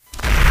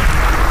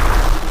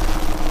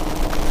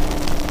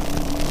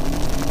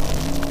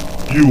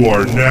You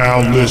are now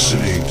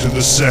listening to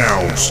the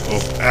sounds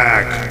of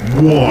Act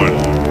 1.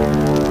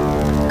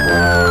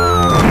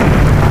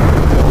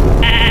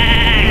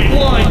 Act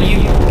 1,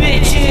 you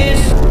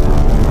bitches!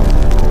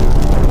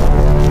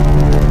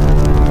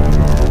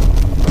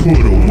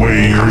 Put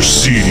away your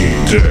CD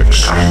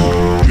decks, you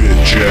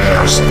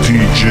bitch-ass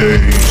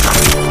DJs.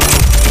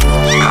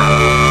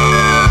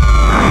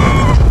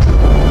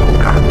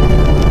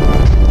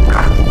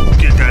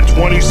 Get that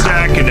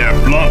 20-sack and that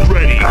blunt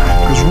ready,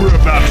 cause we're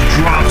about to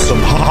drop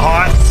some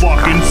hot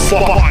fucking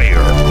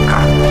fire.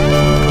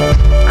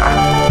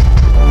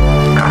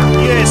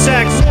 Yeah, it's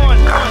Act 1,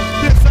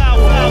 Piff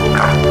Hour.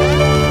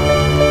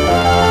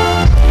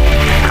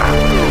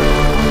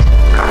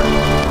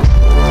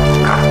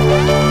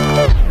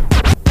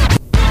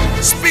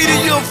 Speedy,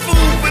 you a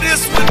fool for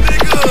this one,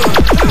 nigga.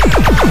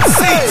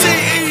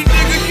 CTE,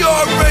 nigga, you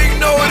already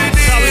know what it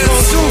is.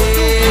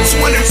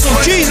 20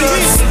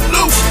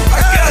 salute. I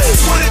got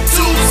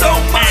 22s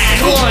on my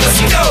coupe.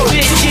 Let's go.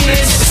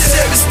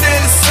 Chevy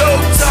standing so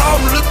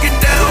tall, I'm looking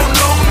down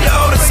on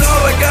y'all. That's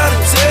all I gotta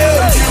tell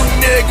you,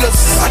 niggas.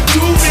 I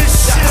do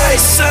this shit. The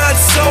ice shine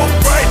so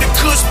bright, the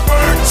kush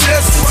burn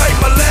just right.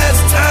 My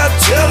last time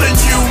telling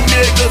you,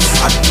 niggas.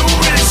 I do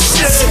this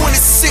shit.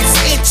 26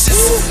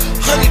 inches,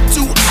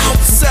 102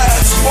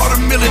 outsides,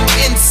 watermelon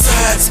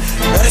insides.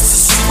 Now that's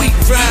a sweet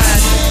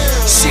ride.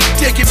 She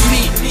digging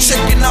me,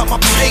 checking out my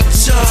paint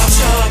job,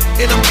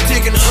 and I'm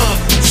digging her,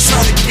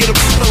 trying to get a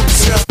blow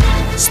job.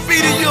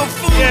 Speedy, you a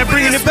fool. Yeah,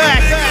 bringing it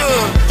back.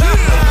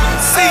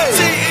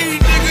 CTE,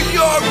 nigga,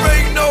 you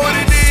already know what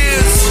it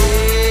is.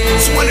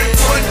 21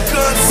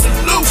 gun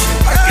salute.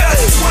 I got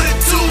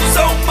 22s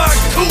on my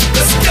coupe.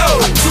 Let's go.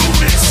 I do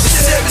this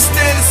shit. Chevy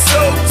standing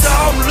so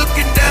tall, I'm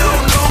looking down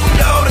on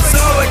y'all. That's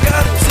all I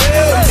gotta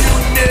tell you,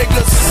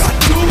 niggas. I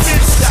do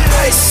this shit. The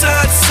ice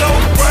shine so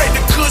bright,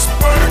 the kush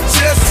burn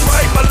just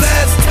right. My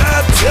last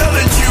time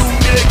telling you,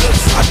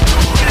 niggas. I do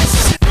this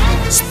shit.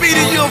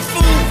 Speedy, you a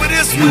fool for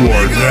this one, You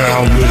are nigga.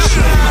 now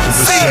listening to the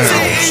sounds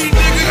CTE, of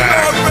nigga, you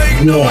Act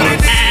already know what 1.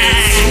 it is.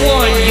 Act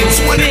 1, you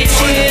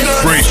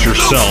bitches! Brace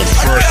yourself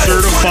for a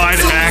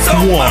certified Act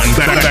 1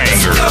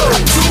 banger.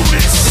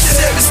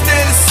 Chevy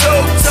standing so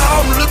tall,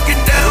 I'm looking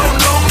down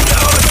on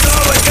y'all. That's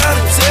all I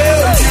gotta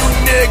tell you,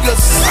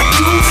 niggas. I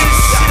do this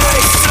shit.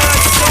 I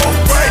shine so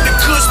bright, the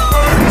kush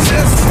burn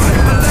just right.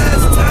 My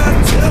last time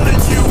telling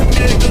you,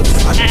 niggas.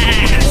 I do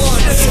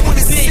this shit.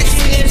 26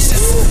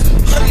 inches,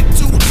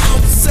 102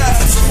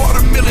 outsides,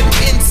 watermelon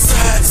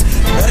insides.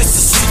 Now that's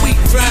a sweet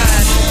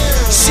ride.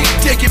 She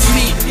digging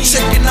me,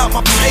 checking out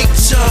my paint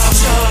job,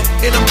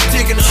 and I'm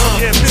digging her,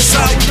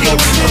 trying to get a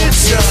blow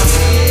job.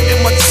 And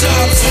my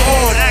job's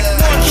hard, I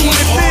keep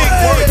hard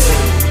working.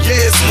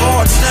 Yeah, it's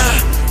hard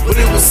now, but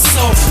it was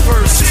soft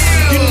first.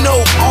 You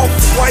know,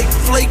 off-white,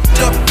 flaked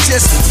up,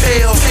 just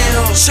pale.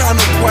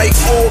 China white,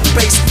 oil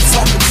base,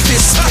 talking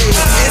fish scale.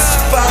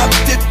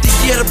 S550,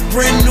 get a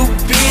brand new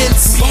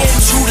Benz. Both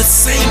true the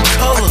same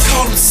color, I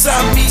call them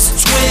Siamese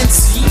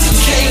twins. You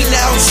can't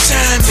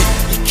outshine me,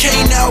 you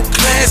can't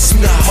outclass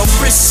me. My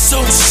wrist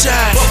so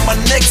shine, but my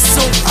neck so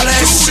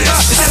flashy.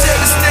 The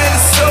Chevy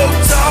standing so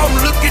tall, I'm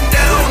looking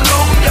down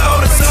on y'all.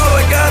 That's all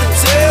I gotta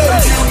tell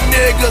you,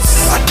 niggas.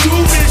 I do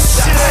this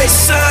shit. The ice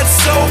shine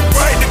so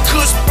bright, the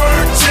kush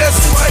burn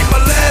just right.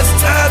 My last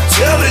time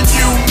telling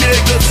you,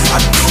 niggas. I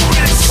do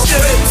this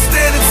shit. I'm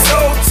standing so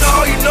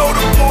tall, you know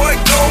the boy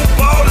gon'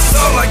 ball. That's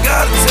all I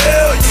gotta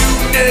tell you,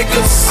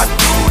 niggas. I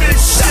do this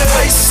shit. The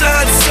ice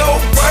shine so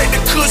bright,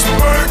 the kush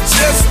burn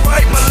just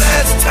right. My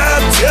last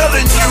time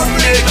telling you,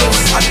 niggas.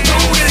 I do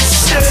this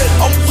shit.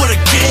 I'm with a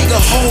gang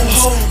of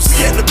hoes.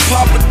 We at the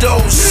Papa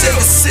Do's.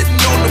 Chevy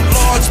sitting on them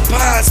large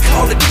pies,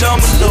 call it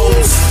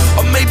Domino's,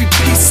 or maybe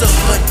Pizza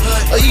Hut,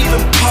 or even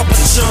Papa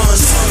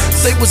John's.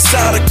 They was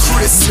out of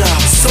Chris now,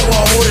 so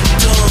I ordered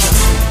done.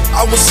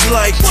 I was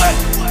like, what?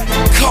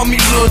 Call me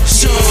Lil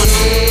John.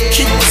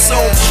 Keep us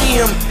on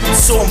Kim,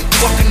 so I'm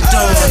fucking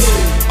done.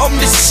 I'm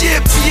the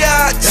shit,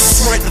 yeah,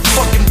 that's right, the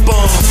fucking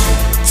bomb.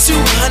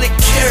 200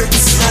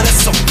 carats, now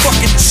that's a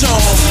fucking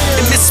charm.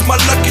 And it's my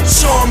lucky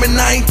charm, and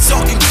I ain't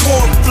talking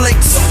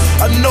cornflakes.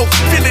 I know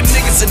Philly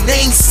niggas and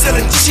they ain't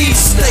selling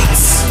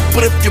cheesesteaks.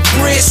 But if your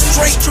bread's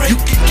straight, you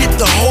can get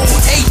the whole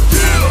 8.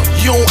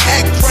 You don't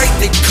act right,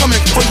 they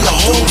coming for your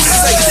whole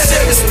safe.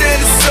 Chevy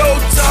standing so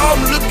tall,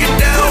 I'm looking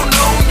down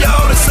on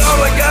y'all. That's all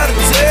I gotta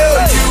tell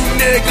you,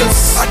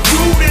 niggas. I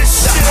do this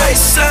shit. The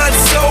ice shine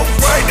so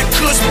bright, the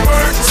kush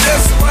burn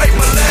just right.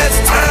 My last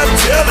time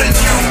telling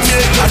you,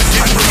 niggas. I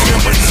didn't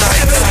remember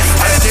nights.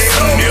 I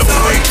damn near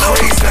went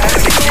crazy. I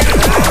had to get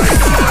it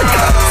right.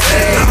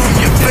 Now I'm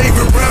your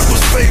favorite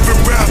rapper's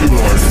favorite rapper.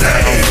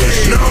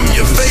 Now I'm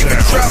your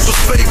favorite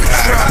trapper's favorite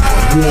trapper.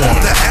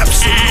 The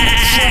absolute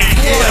truth,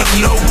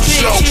 yeah, no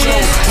joke.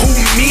 Who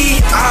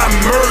me? I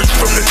emerged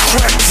from the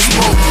crack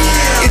smoke.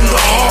 In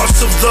the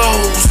hearts of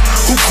those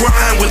who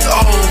grind with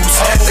O's,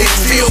 they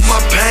feel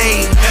my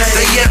pain,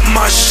 they at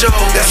my show.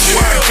 That's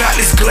why I got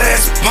this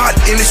glass pot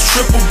in this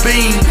triple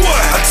beam.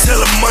 I tell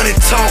them money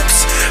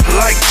talks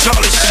like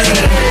Charlie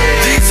Sheen.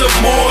 These are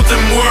more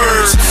than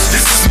words,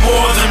 this is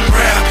more than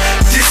rap.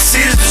 This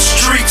This is the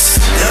streets,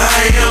 and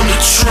I am the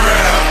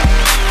trap.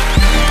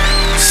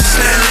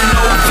 Standing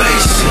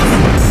ovation.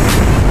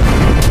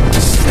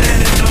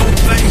 Standing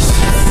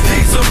ovation.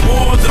 These are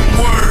more than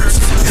words.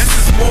 This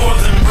is more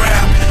than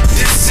rap.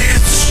 This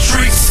is the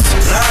streets,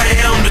 and I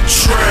am the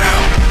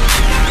trap.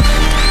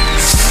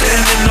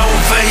 Standing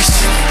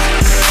ovation.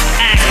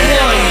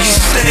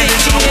 Standing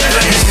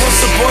ovation.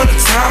 Once upon a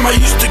time I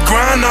used to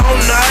grind all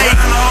night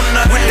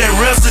with that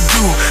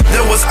residue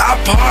that was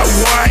iPod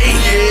white.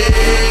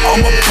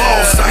 I'm a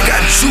boss, I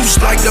got juice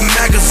like the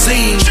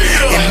magazine,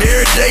 and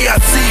every day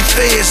I see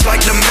feds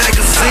like the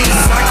magazine.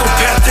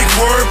 Psychopathic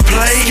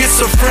wordplay,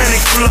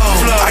 schizophrenic flow.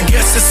 I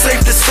guess it's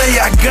safe to say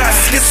I got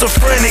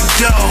schizophrenic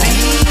dough.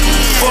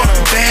 Fuck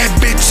bad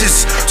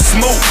bitches,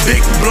 smoke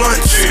big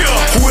blunts.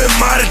 Who am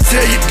I to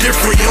tell you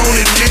different? You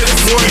only live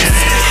once.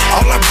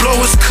 All I blow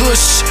is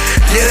kush,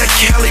 yeah, that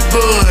Cali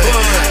bud.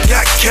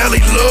 Got Cali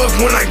love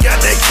when I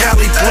got that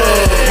Cali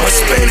plug. My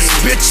Spanish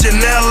bitch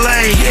in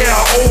LA, yeah,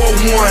 I owe her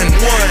one.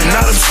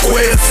 Now I'm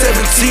square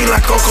 17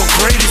 like Uncle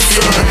Grady's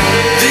son.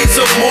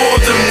 These are more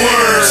than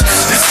words,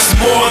 this is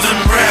more than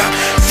rap.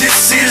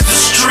 This is the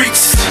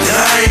streets, and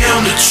I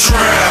am the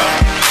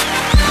trap.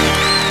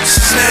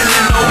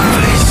 Standing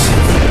ovation.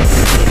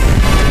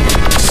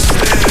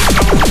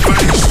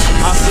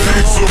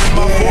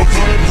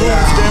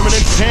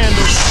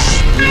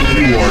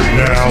 You are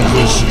now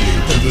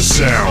listening to the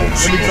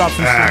sounds of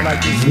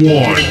Act 1.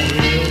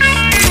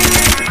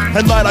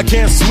 At night I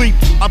can't sleep,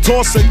 I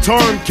toss and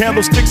turn.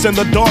 Candlesticks in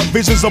the dark,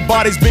 visions of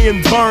bodies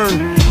being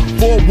burned.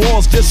 Four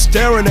walls just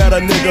staring at a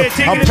nigga.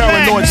 I'm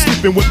paranoid,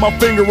 sleeping with my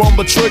finger on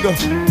the trigger.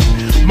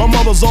 My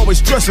mother's always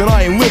stressing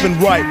I ain't living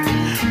right,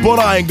 but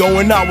I ain't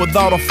going out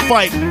without a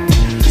fight.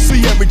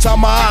 See, every time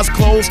my eyes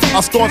close,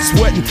 I start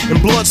sweating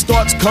and blood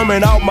starts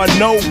coming out my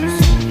nose.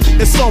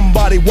 It's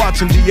somebody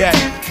watching the act,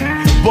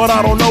 but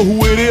I don't know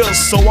who it is,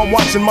 so I'm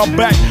watching my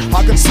back.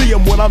 I can see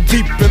him when I'm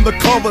deep in the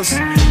covers.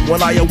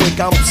 When I awake,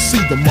 I don't see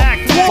the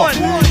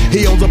motherfucker.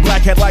 He owns a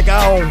black hat like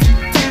I own,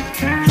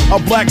 a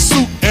black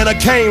suit and a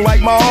cane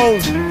like my own.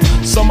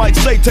 Some might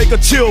say take a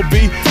chill,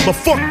 B, but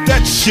fuck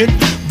that shit.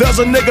 There's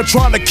a nigga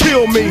trying to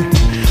kill me.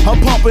 I'm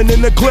popping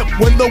in the clip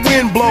when the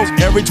wind blows.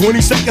 Every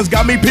 20 seconds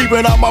got me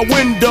peeping out my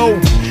window,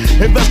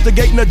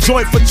 investigating the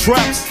joint for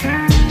traps,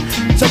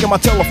 taking my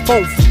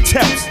telephone for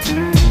taps.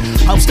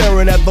 I'm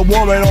staring at the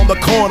woman on the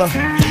corner.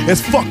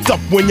 It's fucked up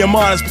when your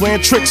mind is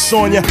playing tricks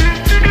on you.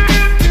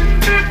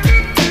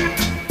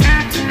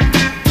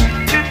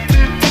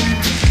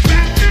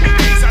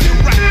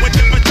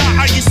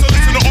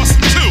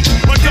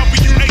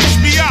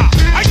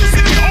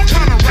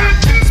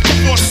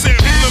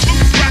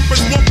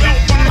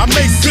 I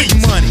made good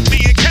money.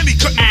 Me and Kenny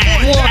couldn't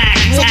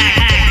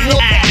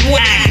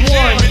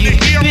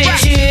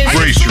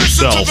Brace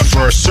yourself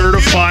for a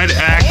certified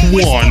Act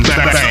 1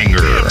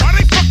 banger.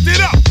 They fucked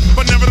it up,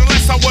 but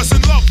nevertheless I was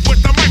in love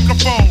with the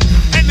microphone,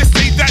 and it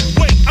stayed that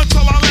way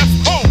until I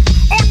left home.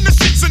 On the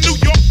streets of New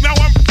York, now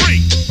I'm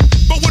free,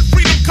 but with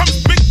freedom comes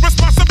big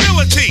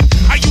responsibility.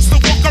 I used to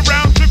walk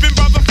around driven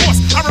by the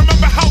force. I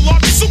remember how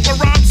large Super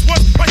Rhymes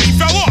was, but he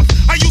fell off.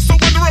 I used to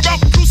wonder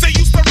about crews they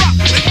used to rock.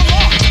 They were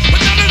lost,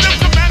 but none of them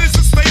could manage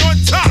to stay on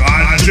top.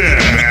 God damn,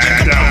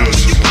 man, that was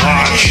some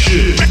hot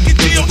shit.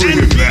 Let's bring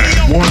it back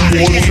one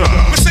more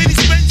time.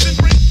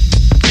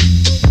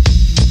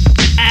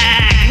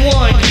 Act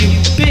 1, you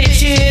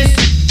bitches.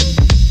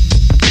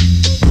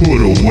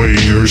 Put away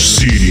your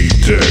CD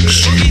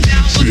decks,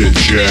 you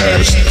bitch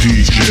ass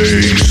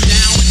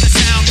DJs.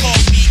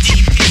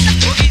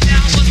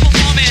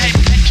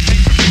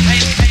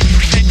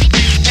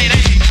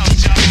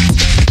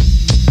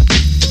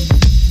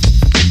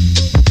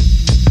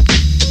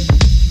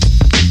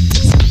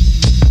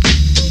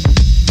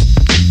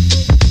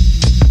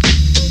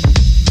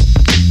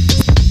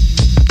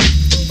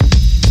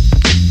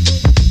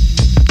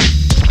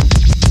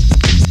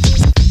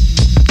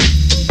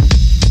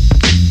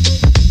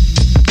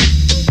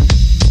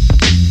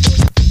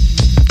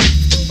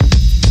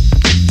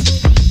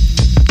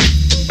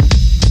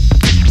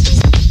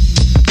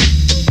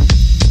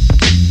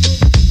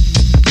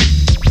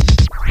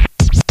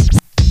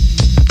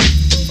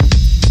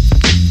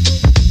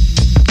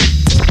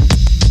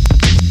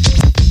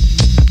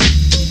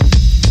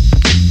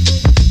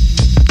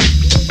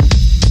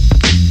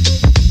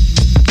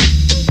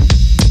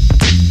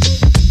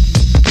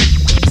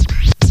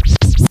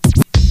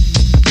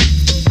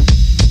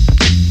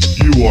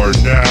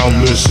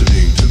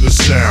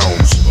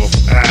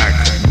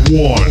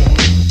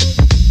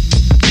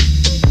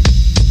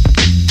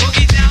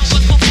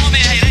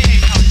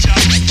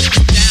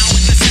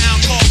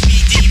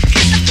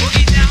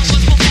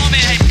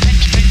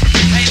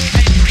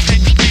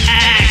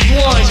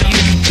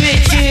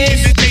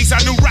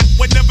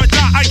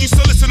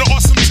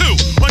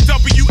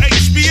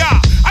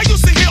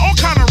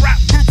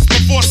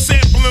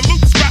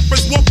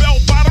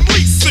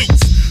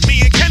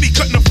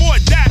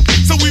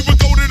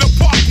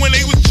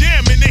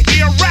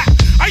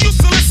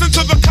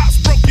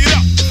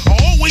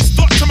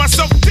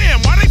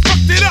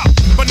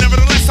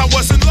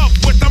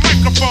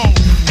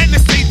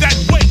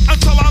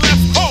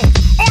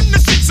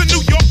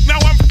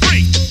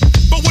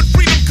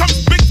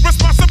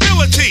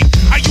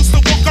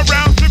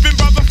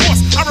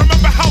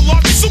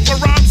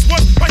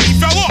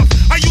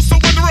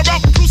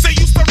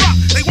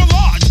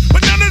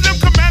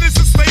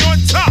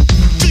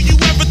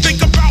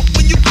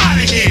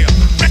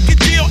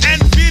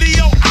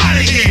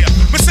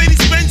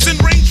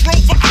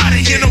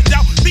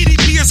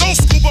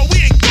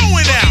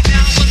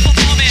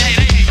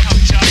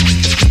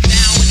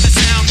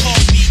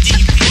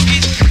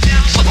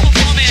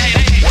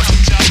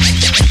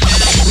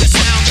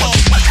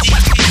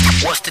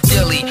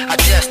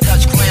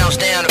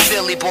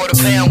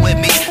 down with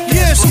me.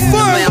 Yeah, some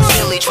fun. I'm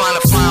silly trying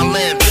to find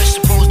Lynn. Bitch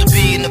supposed to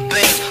be in the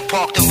Benz,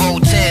 parked in row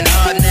 10.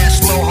 Her and that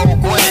slow hoe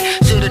Gwen.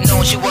 Should've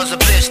known she was a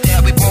bitch that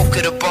we both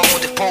could've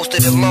boned. If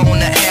posted alone,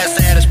 the ass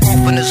had us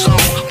both in the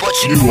zone. But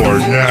You are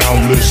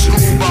now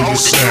listening to the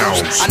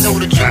sounds I know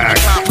the of truth,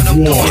 Act time for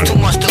them doors, too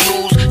 1. much to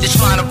lose. Just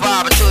trying to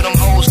vibe until them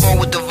hoes go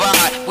with the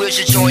vibe. Where's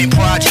your joy and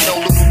pride? You know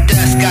little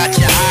desk got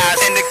your eyes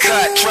in the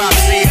cut. Drop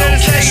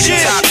C-O-K, the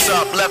tops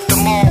up. Left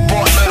them all,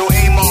 bought little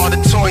Amar,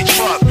 the toy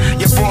truck.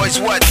 Your boy's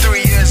what,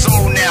 3 years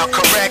old now,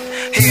 correct?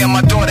 Here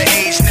my daughter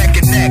age neck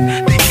and neck.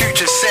 They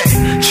future set.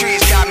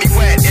 Trees got me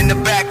wet. In the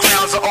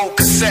background's an old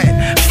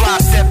cassette. Fly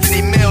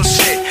Stephanie Mills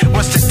shit.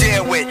 What's the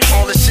deal with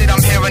all the shit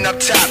I'm hearing up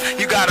top?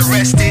 You got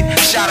arrested,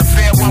 shot a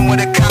fair one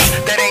with a cop.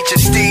 That ain't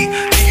your steed.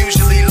 You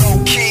usually low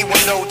key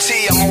with no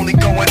T. I'm only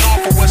going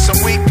off of what some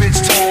weak bitch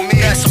told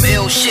me. That's some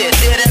ill shit.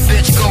 There that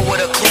bitch go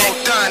with a cloak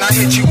done. I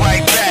hit you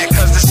right back,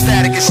 cause the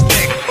static is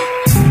thick.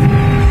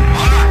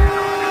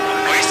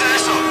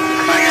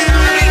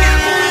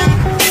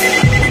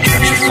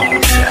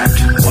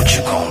 What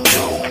you gon'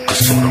 do? Cause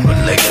sooner or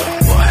later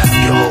we'll have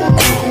your whole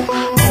crew.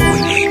 All we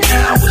need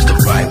now is the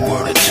right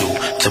word or two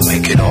to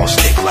make it all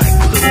stick like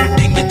glue.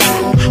 Then you're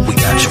through. We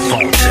got your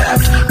phone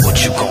tapped. What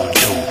you gon'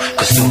 do?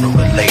 Cause sooner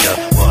or later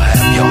we'll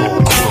have your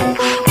whole crew.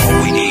 All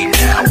we need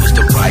now is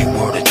the right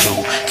word or two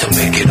to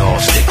make it all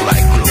stick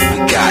like glue.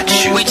 We got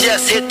you. We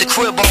just hit the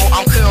cribbo.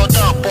 I'm curled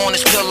up on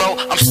this pillow.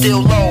 I'm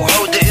still low.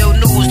 Heard the ill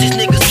news. These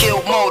niggas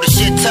killed Mo. The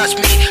shit touched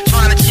me.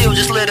 Trying to chill.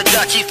 Just lit a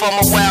Dutchie from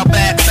a while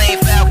back. Same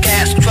foul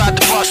cats who tried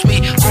to bust me.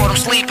 Caught them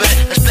sleeping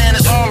in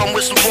Spanish Harlem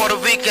with some Puerto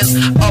Ricans.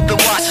 Up in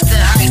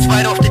Washington Heights,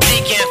 right off the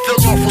deacon. Feel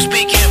awful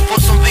speaking for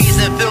some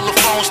reason. Fill the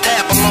phones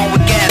tap along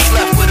with gas.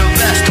 Left with a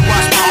vest to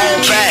watch my own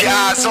back. Keep your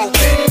eyes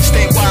open.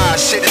 Stay wise.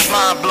 Shit is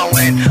mind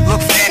blowing.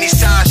 Look for any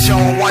sign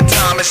showing. One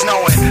time it's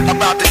knowing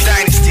about the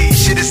dynasty.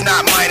 Shit is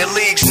not minor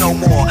leagues no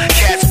more.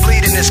 Cats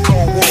bleed in this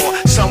cold war.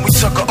 Some we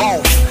took an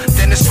oath.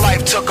 Then this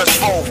life took us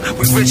both.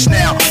 We rich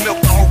now. Milk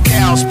the whole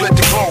cow. Split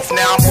the growth.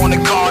 Now I'm on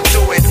the car.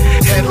 Do it.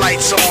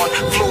 Headlights on.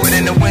 Fluid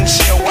in the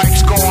windshield.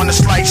 Wipes go on. A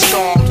slight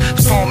storm.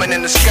 Foaming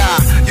in the sky.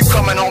 You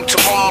coming home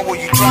tomorrow? Will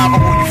you drive or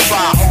will you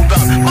fly? Hold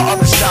up. My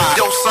other side.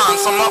 Yo, son,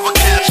 some other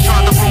cats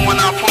trying to ruin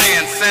our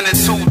plans. Sending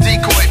 2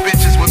 decoy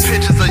bitches with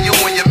pictures of you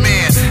and your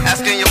man.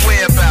 Asking your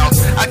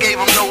whereabouts. I gave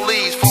them no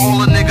leads. For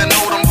all a nigga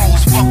know them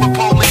hoes. Fuck with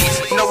police.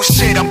 No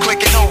shit, I'm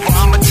clicking over.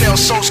 I'ma tell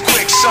so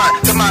quick, son.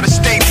 Them out of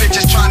state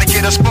bitches trying to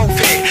get us both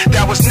hit.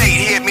 That was Nate.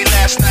 He hit me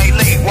last night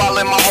late. While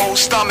in my whole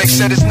stomach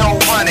said it's no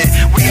running.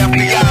 We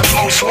FBI's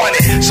most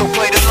wanted. So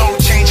play the low,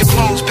 change your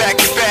clothes,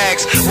 pack your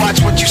bags.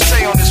 Watch what you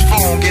say on this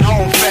phone. Get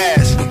home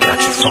fast. We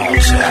got your phone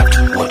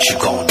tapped. What you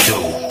gon'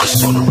 do? Cause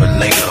sooner or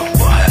later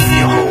we'll have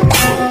your whole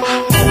crew.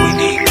 All we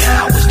need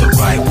now is the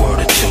right word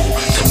or two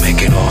to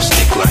make it all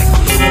stick like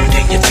glue.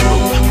 Then you're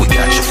through. We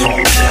got your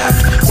phone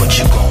tapped. What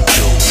you gon'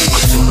 do?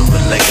 Cause sooner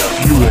or later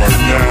You are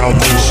now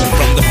listening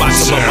From the bottom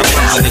of my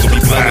lungs, nigga be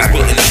blowing,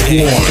 spitting the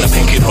chain. Get a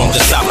pinky from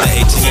the south, the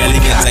ATL,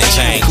 niggas ain't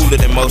changed. Cooler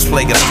than most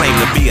players claim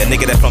to be. A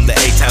nigga that from the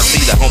A-Town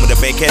C, the home of the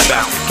bankhead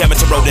bound. Coming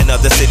to road in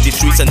other city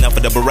streets, enough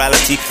of the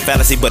morality,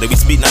 fallacy, but we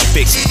speak non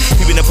fiction.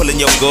 People that pulling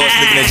your guards,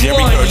 looking at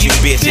Jerry Curse, you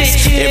bitches.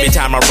 Every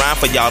time I rhyme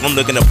for y'all, I'm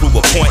looking to prove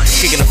a point.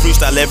 Kicking a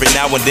freestyle every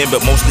now and then,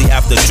 but mostly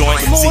after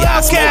joint. See,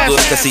 I smoke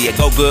good, cause see it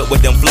go good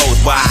with them flows.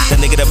 Why? The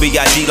nigga that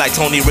B.I.G. like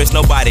Tony Rich,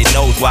 nobody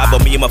knows why.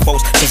 But me and my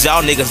folks, cause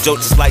y'all niggas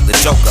joke just like the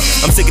Joker.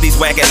 I'm sick of these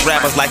whack ass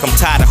rappers like I'm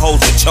tired of hoes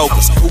with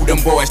chokers. Who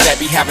them boys that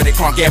be having it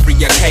crunk every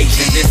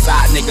occasion? This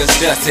side niggas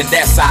dustin',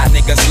 that side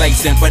niggas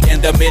lacing. But in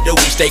the middle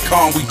we stay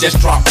calm, we just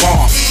drop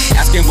bombs.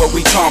 Asking where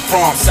we come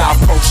from, South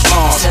Coast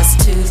slums.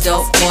 Just 2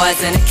 dope boys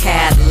in a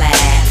Cadillac.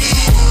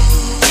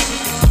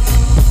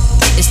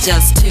 It's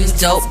just 2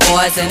 dope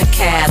boys in a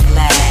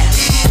Cadillac.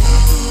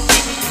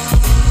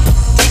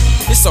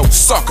 This old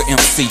sucker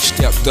MC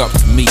stepped up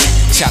to me,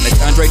 challenged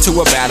Andre to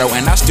a battle,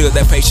 and I stood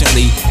there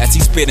patiently as he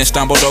spit and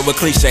stumbled over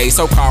cliches,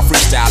 so-called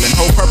freestyling.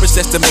 Whole purpose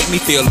is to make me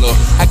feel look.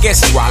 I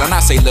guess he wild, and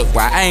I say, look,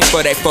 why I ain't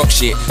for that fuck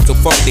shit. So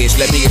fuck this,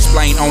 let me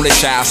explain only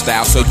child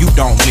style so you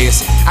don't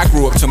miss. I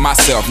grew up to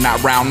myself, not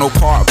round no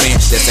park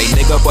bench. Just a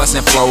nigga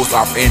bustin' flows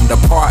off in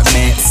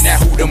departments. Now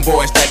who them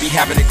boys that be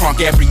having it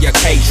crunk every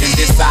occasion?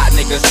 This side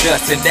niggas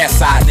dustin', that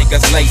side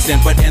niggas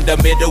lacing. But in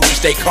the middle we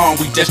stay calm,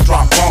 we just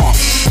drop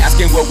bombs.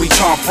 Asking where we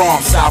come from,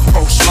 South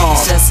Coast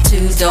slums. Just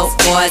 2 dope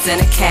boys in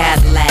a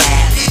Cadillac.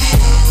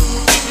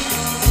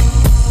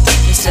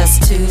 It's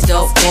just 2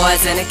 dope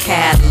boys in a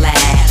Cadillac.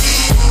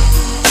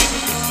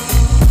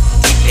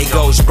 It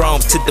goes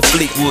Broms to the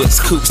Fleetwoods,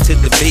 Coops to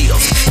the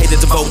Beatles.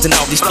 Haters involved in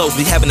all these flows,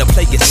 we having a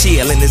play and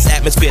chill. In this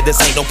atmosphere, this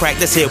ain't no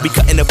practice here, we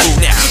cutting the food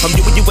now. I'm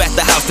doing you at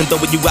the house and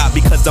throwing you out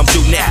because I'm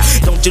through now.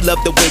 Don't you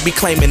love the way we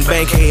claiming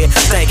bankhead,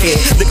 stankhead?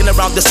 Looking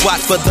around the swat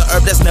for the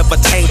herb that's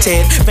never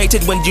tainted.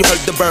 Fainted when you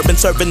heard the bourbon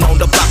serving on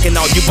the block. And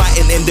all you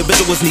biting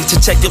individuals need to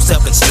check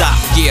yourself and stop.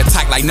 Yeah,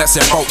 tight like nuts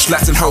and bolts,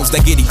 sluts and hoes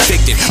that get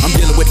evicted. I'm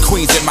dealing with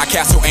queens in my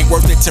castle, ain't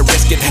worth it to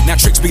risk it. Now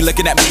tricks be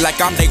looking at me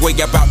like I'm they way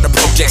about the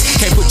projects.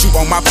 Can't put you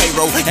on my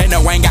payroll, And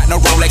no, I ain't got no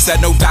Rolex or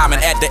no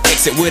diamond at the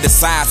exit with a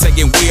sign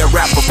saying we're a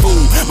rapper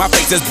fool. My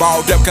face is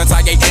balled up cause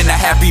I ain't in a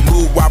happy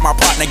mood, while my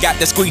partner got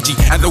the squeegee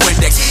and the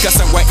Windex. Cause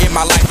somewhere in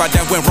my life I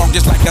done went wrong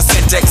just like a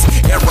syntax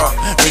error.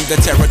 Bring the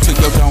terror to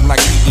your dome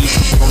like PE.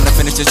 Gonna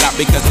finish this out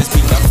because this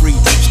beat a free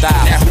style.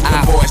 Now who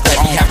the boys that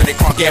be having it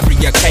crunk every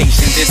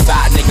occasion? This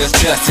side niggas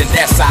just and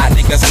that side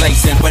niggas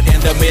lacing, but in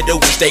the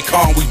middle we stay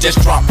calm, we just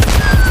drop.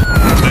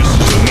 This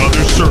is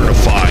another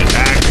certified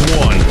Act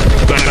 1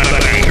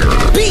 banger.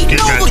 Get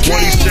that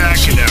 20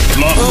 sack and that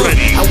blunt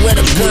ready.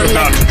 We're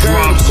about to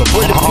drop some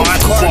hot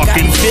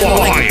fucking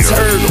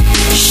fire.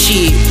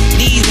 Shit,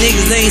 these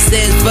niggas ain't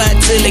satisfied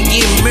till they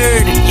get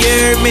murdered, you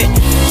heard me?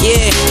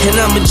 Yeah, and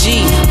I'm a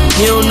G.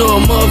 You don't know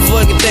a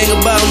motherfucking thing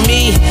about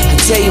me. I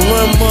tell you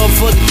one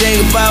motherfucking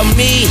thing about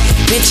me.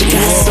 Bitch, I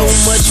got so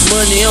much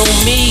money on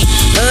me,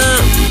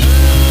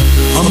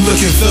 I'm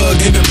looking thug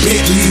in the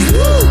Bentley.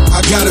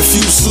 I got a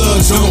few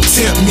slugs, don't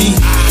tempt me.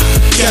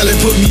 Cali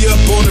put me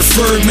up on the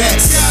fur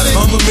mats.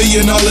 I'm $1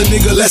 million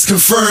nigga, let's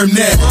confirm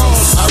that.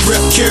 I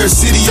rep Carrot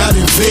City out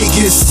in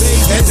Vegas.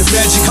 Had the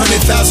magic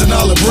 $100,000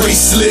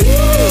 bracelet.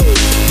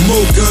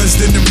 More guns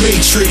than the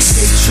Matrix.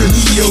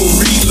 Neo,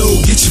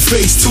 reload, get your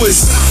face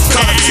twist.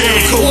 Cartel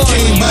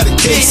cocaine by the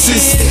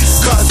cases.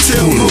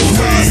 Cartel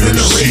profiles in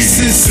the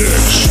races.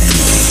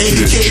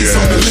 80Ks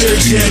on the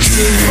lyric jacket.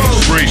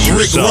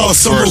 Rick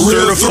Ross on the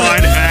real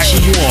certified Act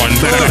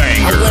 1 banger.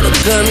 I wear a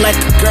gun like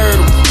a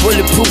girdle.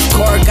 Bulletproof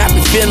car got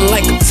me feeling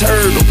like a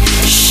turtle.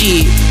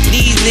 Shit,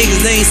 these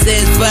niggas ain't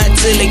satisfied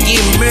till they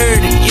get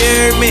murdered, you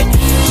heard me?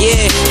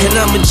 Yeah, and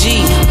I'm a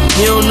G.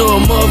 You don't know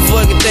a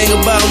motherfucking thing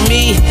about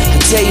me. I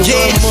tell you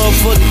one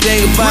motherfucking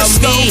thing about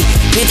me.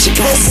 Bitch, I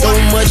got so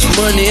much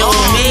money on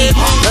me.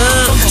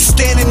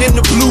 Standing in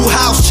the blue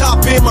house,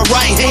 chop in my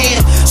right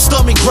hand.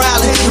 Stomach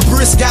growling, the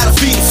brisk gotta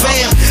feed the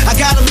fam. I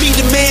gotta meet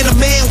a man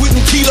with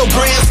them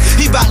kilograms.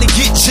 He bout to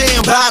get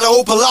jammed by the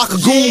Opalaka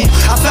goon.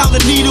 I found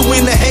a needle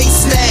in the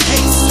haystack.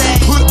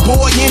 Put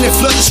boy in and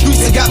flood the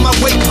streets and got my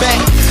weight back.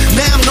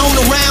 Now I'm known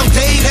around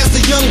Dave as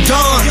the young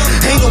Don.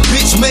 Ain't no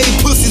bitch made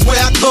pussies where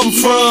I come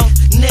from.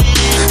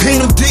 Ain't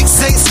no dicks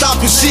ain't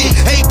stopping shit.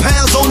 8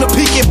 pounds on the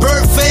peak and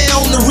bird fair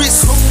on the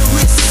wrist.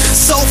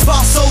 So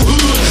far so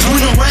hood.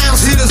 When the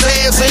rounds hit his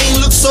ass, ain't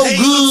look so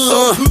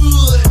good.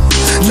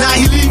 Now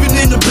he leaving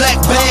in the black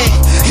bag.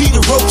 He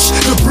the roach,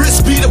 the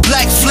brisk be the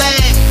black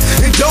flag.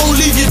 And don't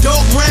leave your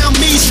dope round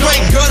me.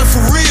 Straight gutter for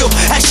real.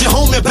 Ask your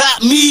homie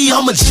about me,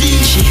 I'm a G.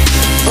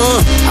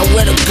 I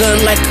wear a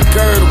gun like a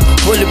girdle.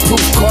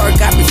 Bulletproof car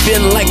got me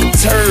feeling like a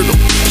turtle.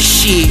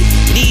 Shit,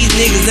 these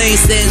niggas ain't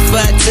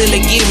satisfied till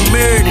they get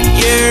murdered,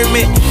 you heard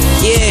me?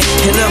 Yeah,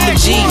 and I'm a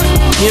G.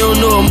 You don't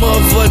know a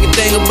motherfucking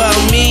thing about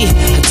me.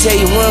 I tell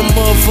you one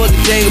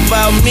motherfucking thing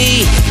about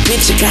me.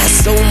 Bitch, I got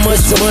so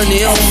much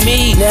money on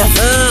me. Now,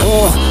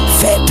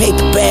 fat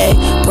paper bag,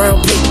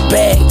 brown paper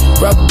bag,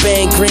 rubber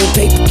band, green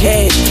paper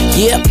cash.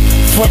 Yep,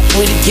 fuck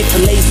with it, get the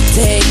laser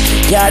tag.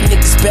 Y'all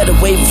niggas better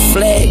wave a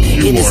flag.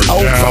 It is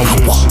over. I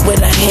walk with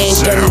a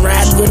handgun,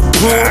 ride with a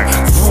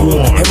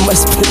broom. It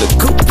must be the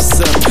coop or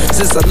something.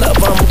 Since I love,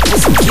 I'ma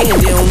put some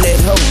candy on that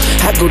hoe.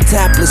 I go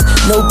topless,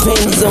 no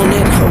panties on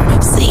that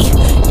hoe. See,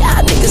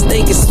 y'all niggas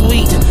think it's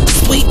sweet.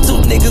 Sweet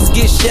tooth niggas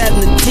get shot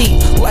in the teeth.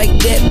 Like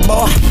that,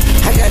 boy.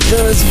 I got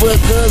guns where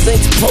guns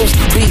ain't supposed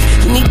to be.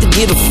 You need to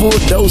get a full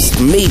dose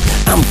of me.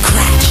 I'm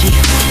cracky.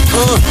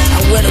 I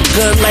wear a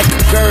gun like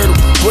a girdle.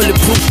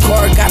 Bulletproof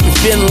car got me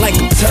feeling like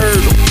a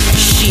turtle.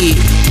 Shit,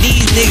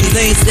 these niggas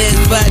ain't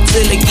satisfied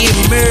till they get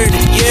murdered,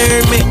 you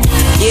heard me?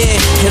 Yeah,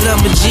 and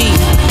I'm a G.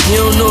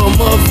 You don't know a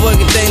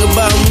motherfucking thing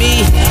about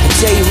me. I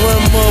tell you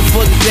one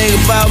motherfucking thing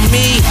about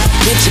me.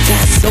 Bitch, I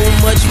got so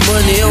much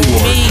money on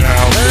me.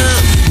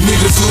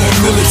 Niggas on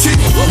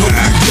militant, know who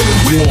you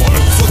dealing with.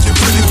 Fuck your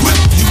pretty whip,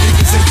 you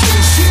niggas ain't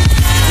killing shit.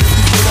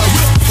 Every I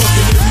whip,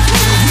 fucking every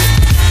I whip.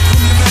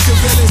 I'm your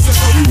Machiavelli,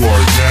 You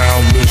are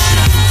now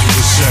listening to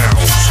the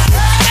sounds.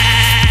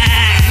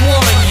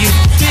 One, you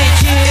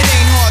bitches. It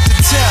ain't hard to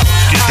tell.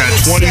 Get that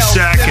 20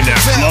 sack and that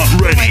blunt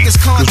ready, cause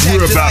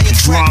we're about to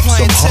drop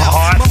some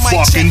hot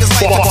fucking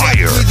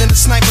fire. Breathing the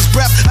sniper's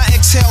breath, I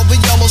exhale the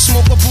yellow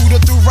smoke of Buddha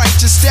through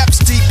righteous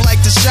steps, deep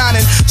like the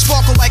shining,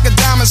 sparkle like a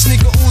diamond,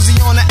 sneaker Uzi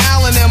on the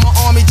Allen, and my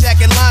army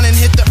jacket lining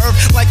hit the earth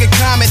like a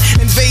comet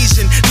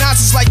invasion.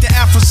 Nazis like the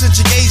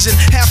Afrocentric Asian,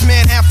 half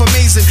man, half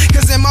amazing.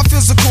 Cause in my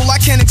physical, I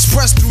can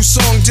express through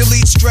song,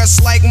 delete stress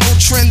like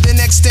Motrin,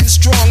 then extend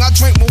strong. I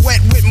drink my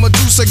wet with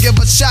Medusa, give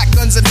us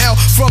shotguns in hell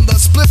from the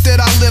split that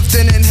I lived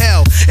in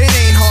hell. It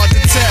ain't hard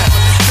to tell.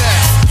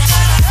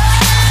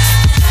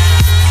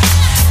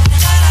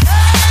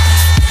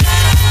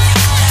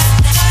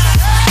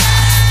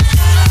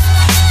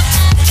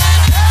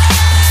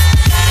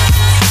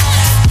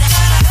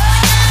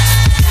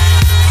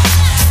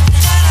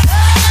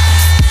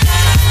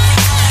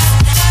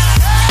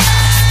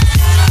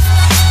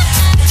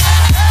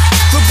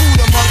 The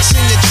Buddha monks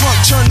in your trunk,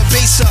 turn the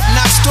bass up,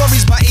 not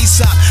stories by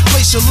Aesop.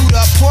 Place your boot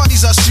up,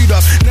 parties I shoot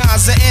up.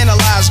 Nas I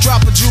analyze,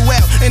 drop a jewel.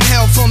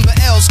 Inhale from the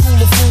L, school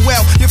of full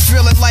well. You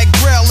feel it like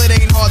Braille, it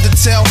ain't hard to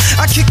tell.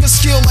 I kick a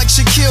skill like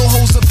Shaquille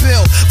holds a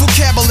pill.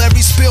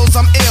 Vocabulary spills,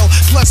 I'm ill.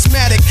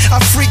 Plusmatic,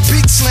 I freak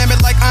beat, slam it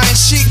like Iron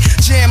Sheik.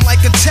 Jam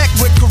like a tech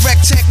with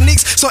correct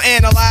techniques. So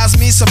analyze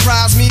me,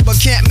 surprise me, but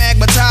can't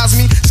magnetize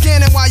me.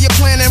 Scanning while you're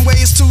planning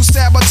ways to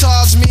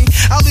sabotage me.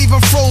 I'll leave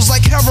them froze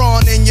like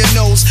heroin in your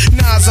nose.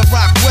 Nas I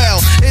rock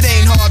well, it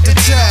ain't hard to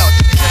tell.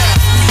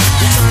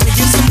 You're trying to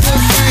get some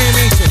good fame,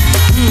 ain't you?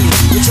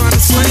 You're trying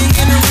to sling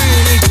in the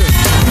rain, ain't you?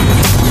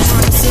 You're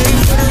trying to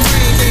save for the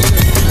rain, ain't you?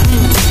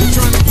 You're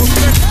trying to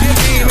perfect your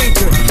aim, ain't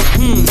you?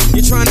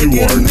 You're trying to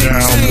get a big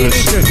chain,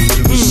 ain't you?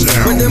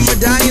 With the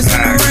medallions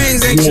and the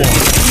rings, ain't you?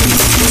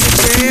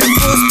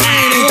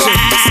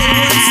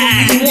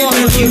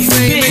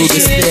 Through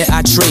despair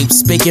I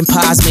drapes, baking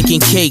pies,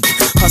 making cake,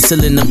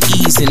 hustling them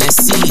E's and that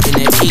C and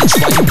that H,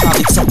 while you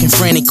probably talking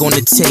frantic on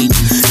the tape.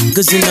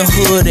 Cause in the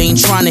hood ain't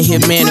trying to hear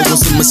man, it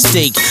was a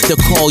mistake. They'll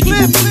call you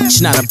a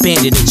bitch, not a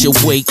bandit at your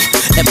wake.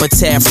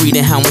 Epitaph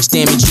reading how much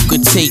damage you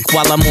could take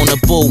while I'm on a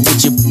boat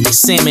with your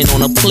salmon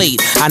on a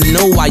plate. I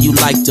know why you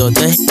liked her,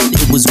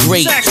 it was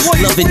great.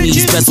 Loving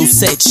these bezel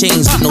set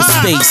chains with no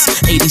space.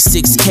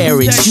 86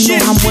 carats, you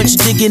know how much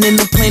digging in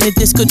the planet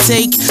this could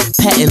take?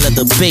 Patent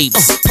leather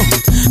babes,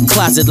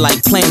 closet like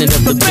planet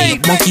of the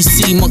babe. Monkey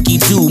see, monkey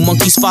do,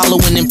 monkeys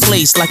following in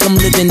place like I'm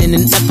living in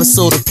an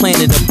episode of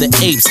Planet of the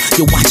Apes.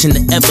 You're watching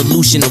the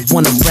evolution of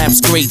one of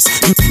rap's greats.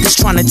 You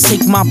just trying to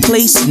take my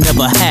place?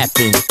 Never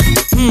happened.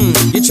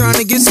 You're trying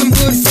to get some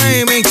good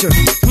fame, ain't you?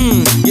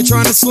 You're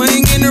trying to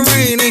sling in the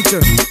rain, ain't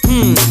you?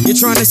 You're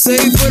trying to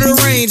save for the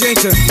range,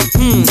 ain't you?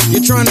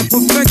 You're trying to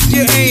perfect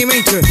your aim,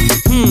 ain't you?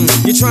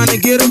 You're trying to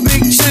get a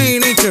big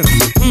chain, ain't you?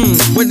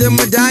 With the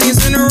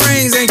medallions and the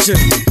rings, ain't you?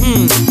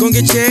 Gonna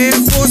get your Air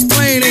Force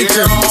plane, ain't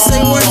you?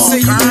 Say what?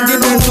 Say you can get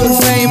that good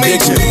fame,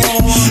 ain't you?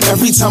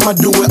 Every time I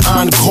do it,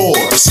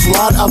 encore.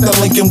 Slide out that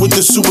Lincoln with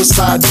the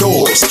suicide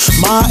doors.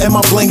 My am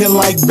I blinging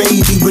like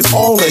baby with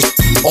all that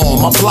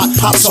on. My block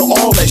pops so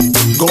all that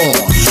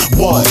gone.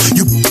 What?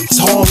 You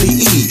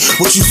hardly eat.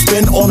 What you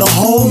spend on a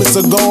home is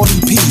a gaudy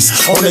piece.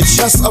 On the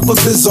chest of a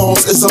Bizarre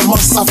is a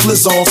must I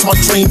flizz off. My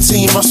dream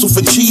team wrestle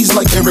for cheese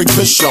like Eric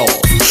Bischoff.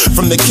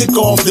 From the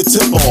kickoff, the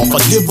tip off, I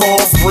give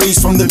off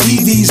rays from the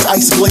BVs,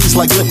 ice glaze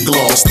like lip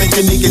gloss.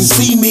 Thinking they can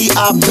see me,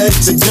 I beg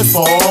to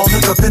differ.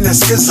 Look up in that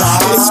skizzer.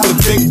 It's the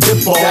big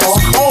dip off.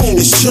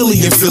 It's chilly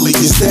in Philly,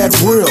 is that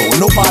real?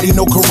 Nobody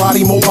know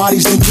karate, more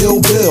bodies than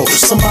Kill Bill.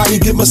 Somebody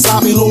get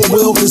Masami Lil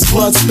Will, his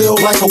blood spill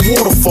like a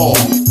waterfall.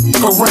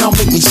 Around,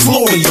 make me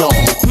slowly y'all.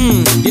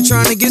 You're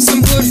trying to get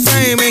some good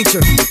fame, ain't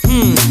you?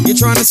 You're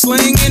trying to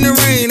sling in the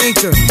rain, ain't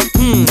you?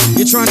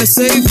 You're trying to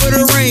save for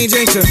the range,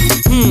 ain't you?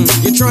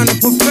 You're trying to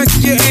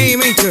perfect your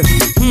aim, ain't you?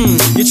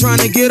 You're trying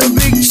to get a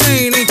big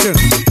chain, ain't you?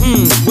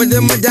 With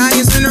the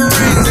medallions and the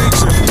rings, ain't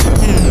you?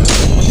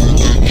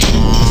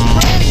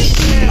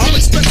 I'm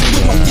expecting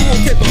with my full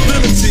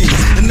capabilities,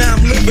 and now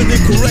I'm living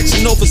in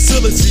correctional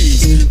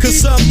facilities. Cause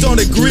some don't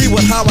agree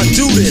with how I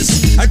do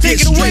this. I get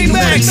straight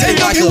back,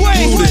 like a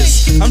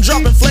Buddhist. I'm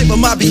dropping flavor,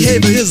 my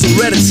behavior is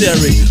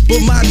hereditary, but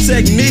my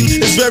technique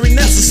is very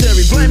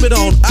necessary. Blame it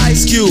on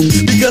Ice Cube,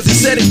 because he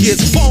said it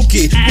gets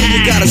funky when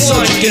you got a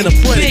subject and a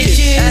predicate.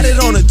 Add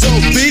it on a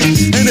dope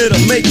beat, and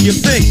it'll make you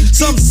think.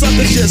 Some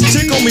suckers just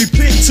tickle me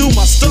pink to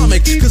my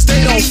stomach, cause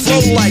they don't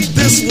flow like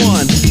this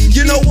one.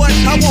 You know what?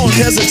 I won't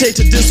hesitate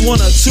to diss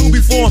one or two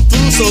before I'm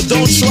through, so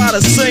don't try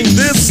to sing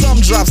this. Some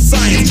drop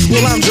science,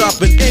 well I'm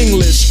dropping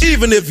English.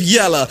 Even if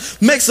Yella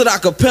makes it a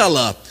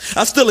cappella,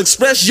 I still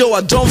express, yo,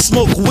 I don't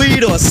smoke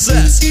weed or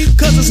cess,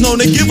 cause it's known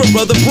to give a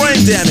brother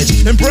brain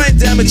damage. And brain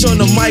damage on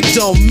the mic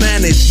don't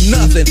manage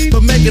nothing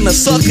but making a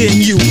sucker and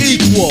you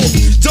equal.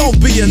 Don't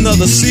be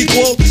another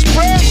sequel.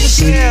 Spread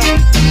yourself.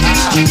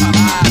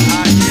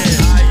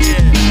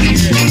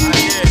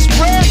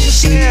 Spread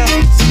yourself.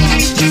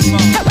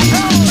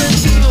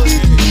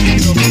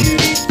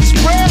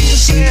 Spread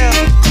yourself.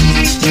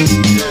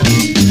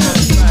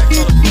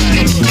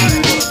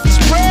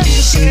 Spread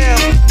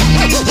yourself.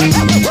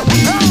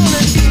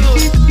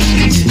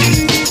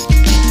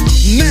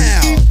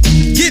 Now,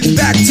 get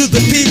back to the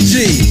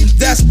PG.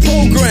 That's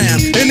program,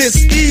 and it's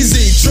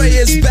easy. Trey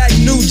is back,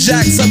 new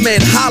jacks are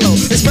made hollow.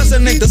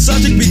 Expressing ain't the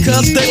subject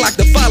because they like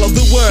to follow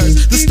the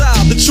words, the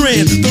style, the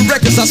trend, the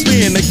records I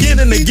spin again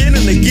and again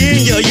and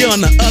again. You're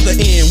on the other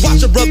end.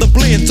 Watch a brother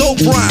blend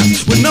dope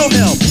rhymes with no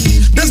help.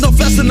 There's no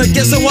fussing or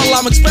guessing while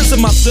I'm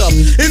expressing myself.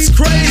 It's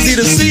crazy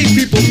to see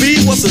people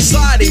be what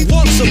society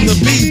wants them to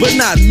be, but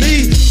not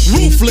me.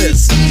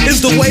 Ruthless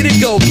is the way to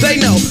go. They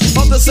know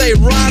others say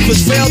rhymes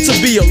which fail to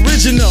be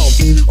original,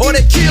 or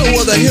they kill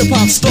where the hip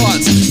hop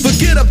starts.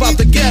 Forget about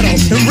the ghetto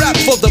and rap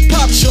for the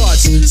pop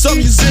charts.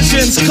 Some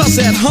musicians cuss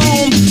at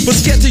home, but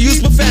scared to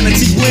use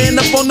profanity when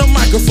up on the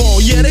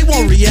microphone. Yeah, they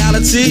want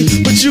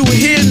reality, but you will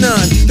hear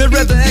none. They'd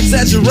rather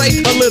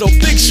exaggerate a little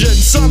fiction.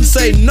 Some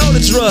say no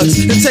to drugs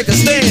and take a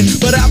stand,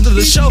 but But after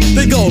the show,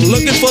 they go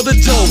looking for the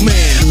dope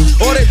man.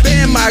 Or they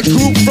ban my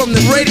group from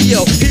the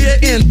radio here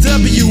in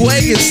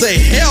WA and say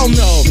hell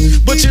no.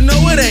 But you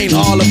know it ain't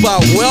all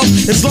about wealth,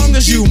 as long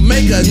as you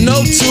make a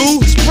note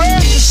to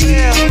spread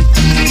yourself.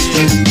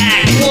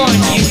 Act one,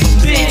 you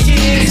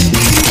bitches.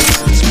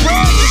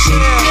 Spread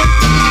yourself.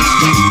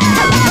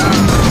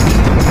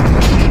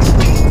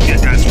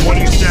 Get that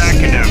 20 sack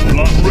and that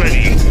blunt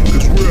ready,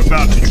 cause we're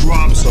about to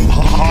drop some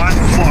hot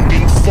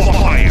fucking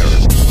fire.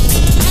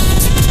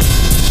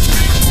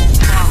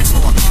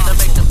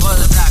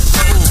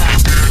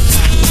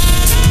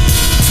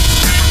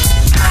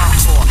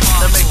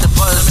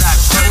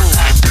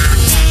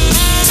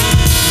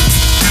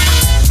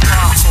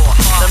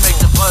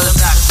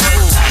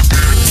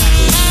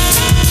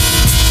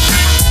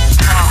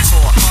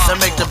 To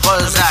make the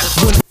buzz act.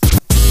 To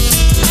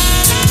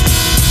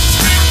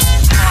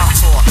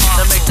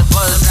make the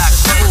buzz act.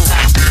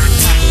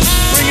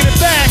 Bringing it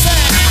back.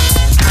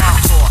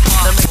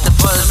 To make the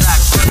buzz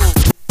act.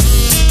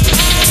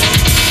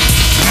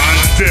 God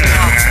damn,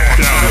 man,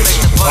 that was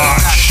some hot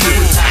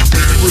shit.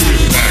 Let's bring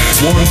it back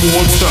one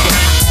more time.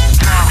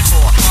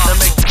 To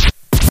make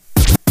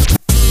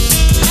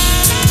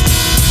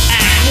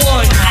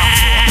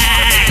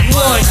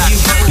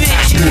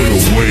Put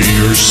away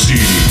your CD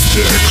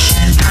decks,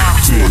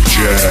 you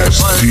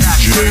bitch-ass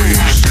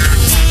DJs.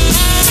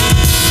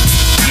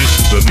 This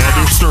is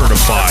another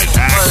certified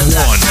Act 1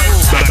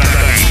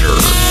 banger.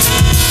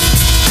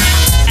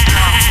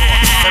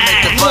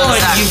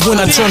 When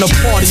I turn the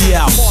party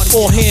out,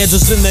 all hands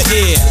is in the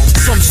air.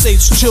 Some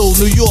states chill,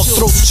 New York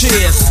throws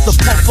chairs. It's the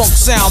pump funk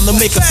sound to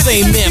make a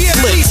sane man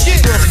flip.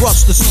 Girls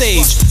rush the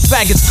stage,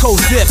 faggots cold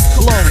dip,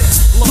 blow.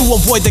 To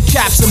avoid the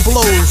caps and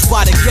blows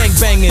by the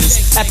gangbangers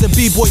at the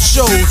b-boy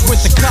shows. With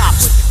the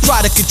cops,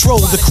 try to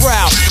control the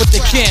crowd, but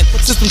they can't.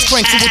 Systems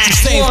crank to what you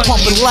saying's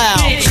pumping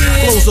loud.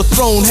 Blows are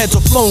thrown, heads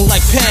are flown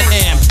like Pan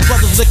Am.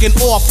 Brothers licking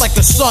off like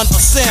the son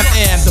of Sam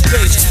Am. The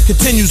bass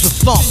continues to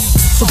thump.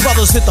 So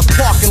brothers hit the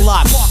parking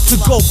lot to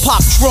go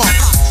pop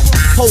trunks.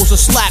 Hoes are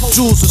slap,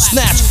 jewels are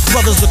snatched.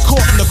 Brothers are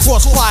caught in the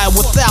crossfire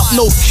without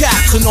no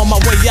caps. And on my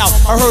way out,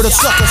 I heard a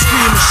sucker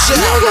scream and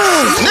shout.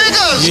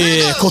 Niggas!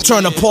 Yeah, go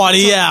turn the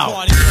party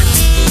out.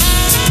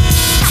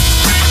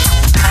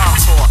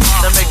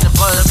 to make the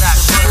buzz act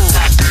smooth.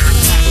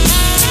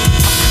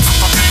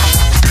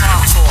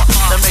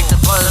 To make the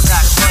buzz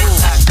act smooth.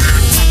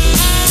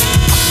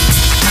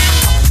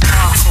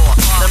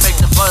 To make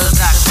the buzz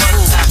act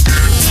smooth.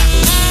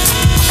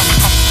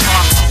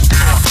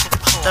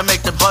 To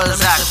make the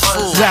buzz act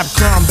smooth. Rap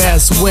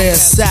combats where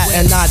it's at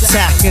and I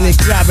attack and they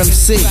grab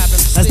MC.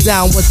 That's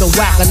down with the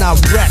whack and I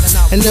wreck.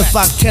 And if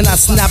I cannot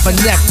snap a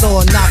neck or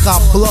knock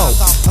out blow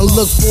and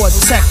look for a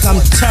tech, I'm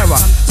terror.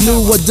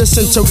 New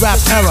addition to rap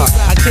era.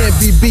 I can't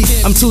be beat,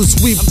 I'm too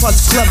sweet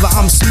plus clever,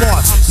 I'm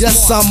smart.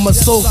 Yes, I'm a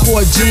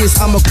so-called genius.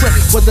 I'm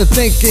equipped with the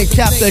thinking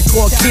cap they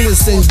call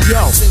keenness. And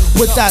yo,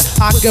 with that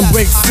I can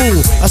break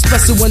fool,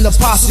 especially when the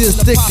posse is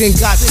thick and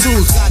got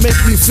tools. Make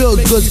me feel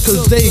good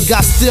cause they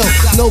got still.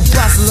 No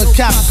blasters or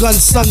cap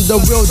guns, son,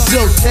 the real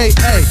deal.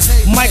 K.A.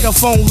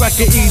 Microphone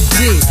record E.D.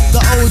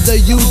 The older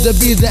you, the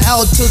B, the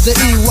L to the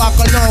E.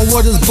 Walking on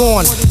what is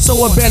born,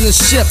 so abandon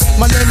ship.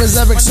 My name is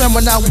Eric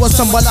Sherman, I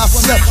wasn't but I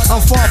flip.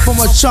 I'm far from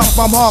a chump,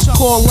 I'm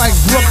hardcore like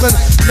Brooklyn.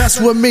 Mess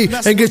with me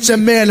and get your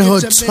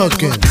manhood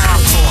tooken.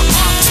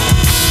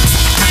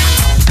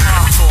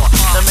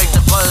 To make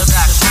the buzz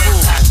act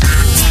smooth.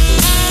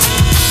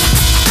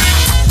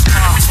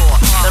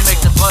 To make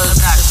the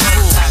buzz act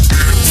smooth.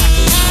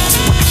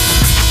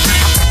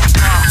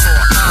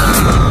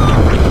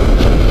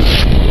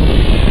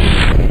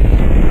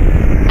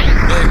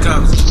 Here it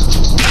comes.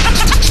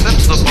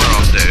 Since the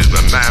world days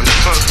when man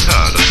first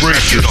heard of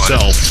Brace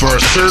yourself for a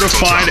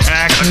certified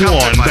Act 1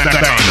 banger.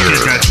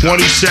 Get that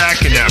 20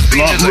 sack and that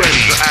blunt ready,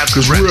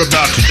 cause we're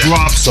about to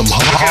drop some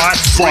hot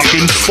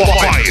fucking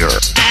fire.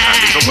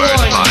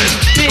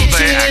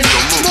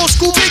 Small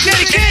school big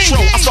dedication.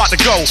 I start to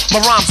go,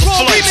 my rhymes will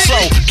flow. So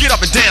get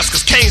up and dance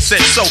cause Kane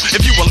said so.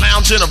 If you were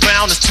lounging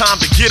around, it's time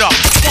to get up.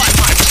 Fight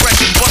my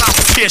expression, but I'll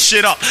tear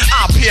shit up.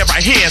 I'll appear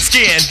right here and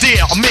scare and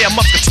dare a mere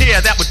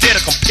musketeer that would dare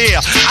to compare.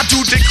 I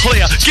do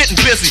declare,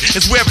 getting busy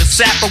is where it's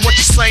at. But what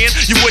you're saying,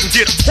 you wouldn't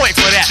get a point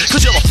for that.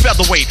 Cause you're a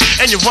featherweight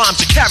and your rhymes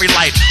you carry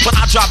light. But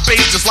I drop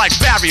bass just like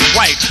Barry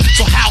White.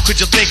 So how could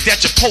you think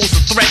that you pose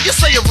a threat? You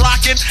say you're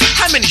rocking,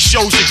 how many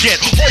shows you get?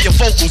 All your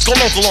vocals go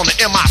local on the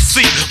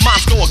MIC.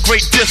 Mine's go a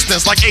great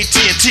distance like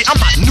AT&T. I'm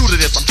not new to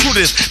this, I'm true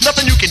to this.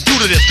 Nothing you can do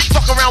to this.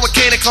 Fuck around with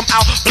Kane and come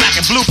out black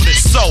and blue for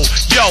this. So,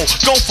 yo,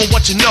 go for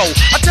what you know.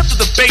 Attempt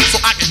to debate so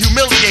I can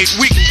humiliate.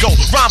 We can go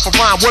rhyme for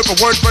rhyme, word for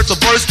word, verse for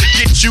verse.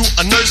 Get you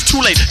a nurse, too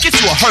late. Get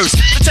you a hearse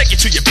to take you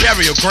to your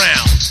burial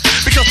ground.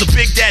 Because the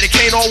Big Daddy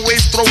Kane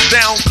always throws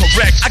down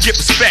correct. I get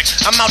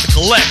respect, I'm out to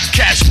collect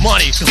cash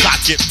money cause I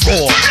get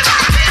raw.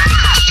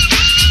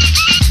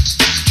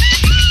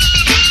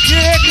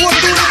 Yeah, what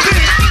do the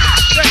beat?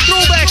 That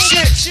throwback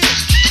shit.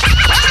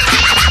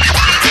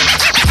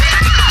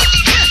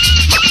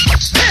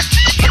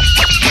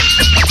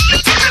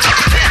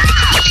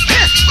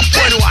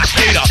 Boy, do I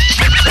hate her.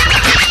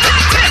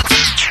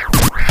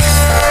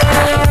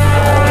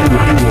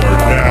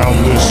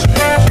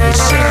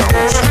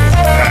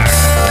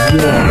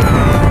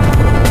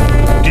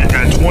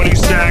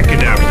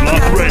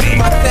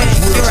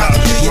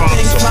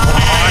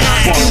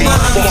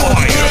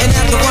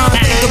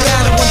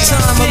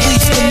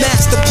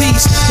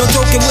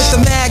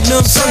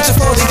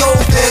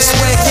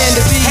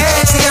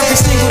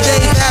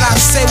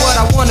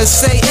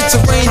 it's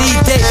a rainy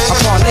day. I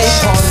parlay.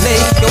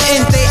 Yo,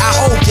 in day,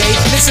 I okay.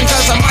 Listen,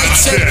 cause I might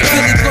say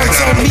Philly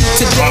blunts on me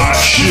today. Ah,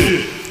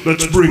 shit.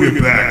 Let's bring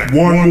it back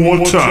one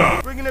more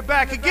time. Bringing it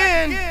back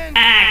again.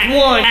 Act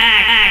 1.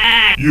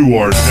 You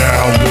are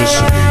now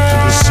listening to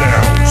the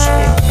sounds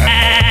of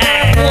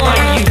Act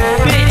 1, you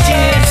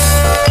bitches.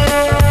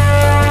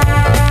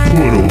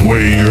 Put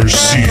away your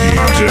CD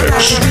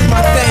decks,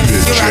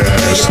 bitch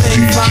ass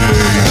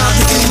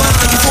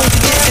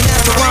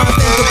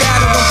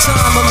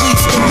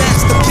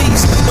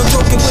masterpiece. No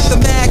joking with the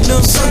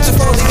magnum, searching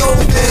for the old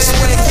best.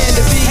 Where can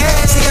it be?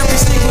 See, every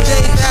single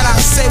day that I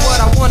say what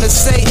I wanna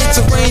say, it's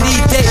a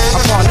rainy day.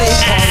 I parlay.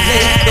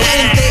 The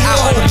end day I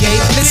okay.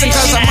 Listen,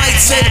 cause I might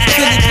say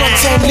Philly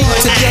blunts on me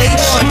today.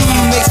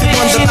 Makes me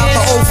wonder about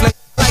the old flame.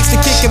 Likes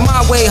to kick it my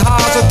way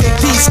hard, okay,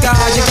 peace, God.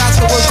 You got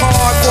to work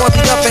hard for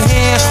the upper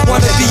hand.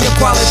 Wanna be a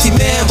quality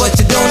man, but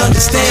you don't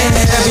understand.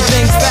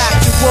 Everything's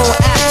factual,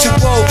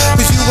 actual.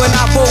 Cause you and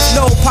I both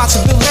know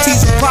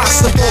possibilities are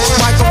possible.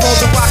 Microphones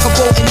are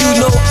rockable, and you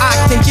know I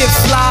can get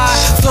fly.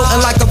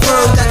 Floating like a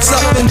bird that's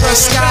up in the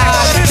sky.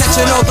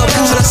 Catching all the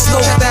Buddha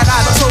smoke that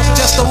I took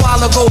just a while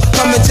ago.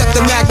 Come and check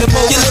the Magnum.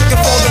 You're looking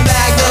for the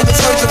Magnum,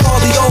 it's searching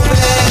for the open.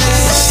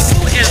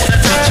 You're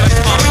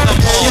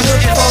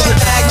looking for the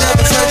Magnum,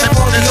 it's searching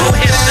for the open.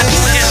 You're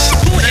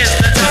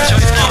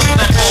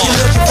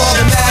looking for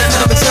the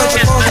Magnum, it's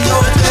searching for the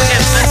open.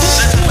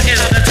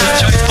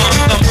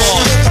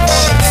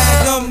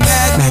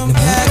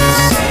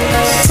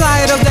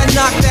 Tired of that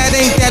knock, that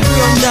ain't that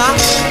real knock.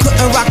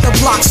 Couldn't rock the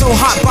block so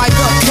hot by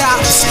the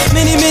cops.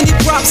 Many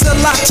props, a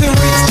lot to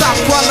reach top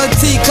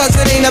quality. Cause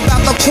it ain't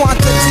about the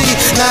quantity,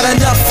 not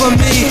enough for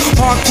me.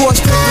 Hardcore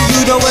strictly,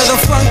 you know where the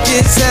funk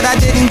is. Said I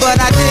didn't, but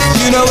I did.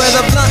 You know where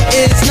the blunt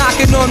is.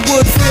 Knocking on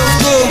wood feels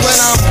good when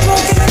I'm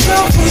smoking a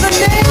girl from the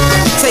neck.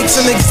 Take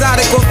some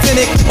exotic,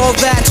 authentic, all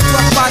that.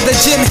 Struck by the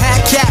gym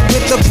hat cat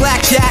with the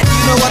black cat.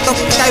 You know what the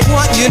fuck I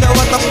want, you know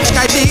what the fuck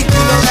I need.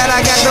 You know that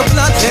I got the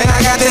blunt and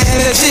I got the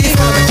energy.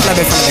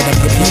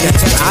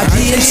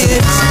 Ideas,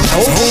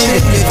 hold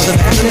it for the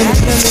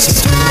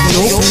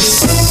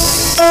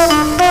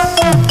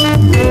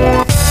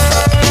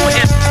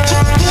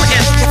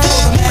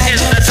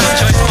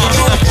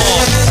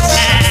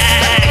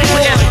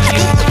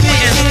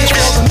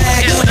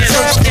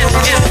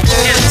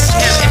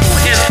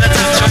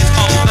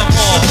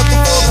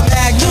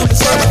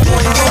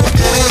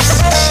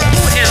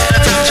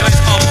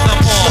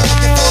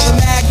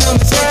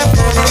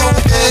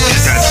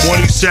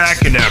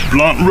sack and that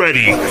blunt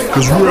ready,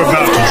 cause we're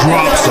about to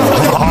drop some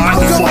hot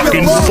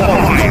fucking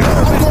fire.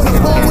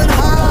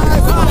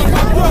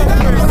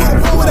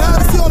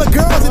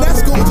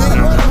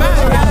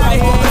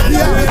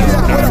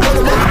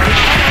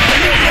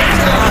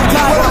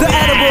 The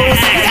edibles,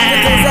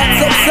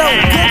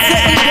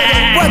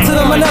 what's to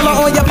the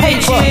manila on your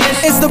paper?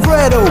 It's the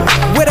brittle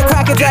with a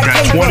cracker jack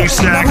paper. 20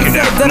 sack and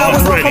that I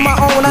was blunt ready, on my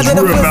own. I did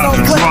a we're flip about on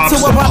to clip drop to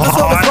some about the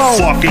hot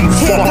fucking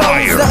Here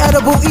fire. goes the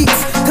edible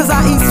eats, cause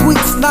I eat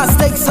sweets, not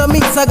steaks or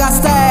meats. I got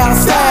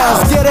styles.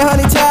 Get it,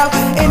 honey child,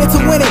 in it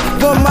to win it.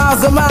 1 miles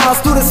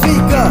through the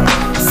speaker.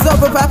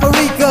 Silver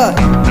paprika,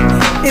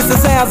 it's the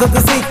sounds of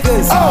the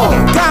seekers. Oh,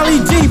 golly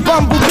G,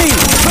 bumblebee.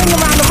 Bring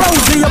around the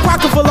rosy, a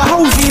pocket full of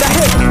hosey, the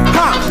hip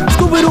hop.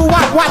 Scooby-Doo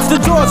watch the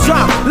jaws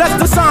drop. Let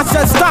the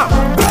sunset stop.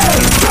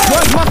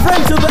 Was my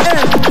friend to the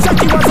end.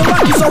 Chucky wasn't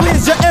lucky, so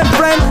here's your end,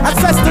 friend. I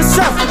test the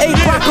chef, ate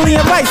broccoli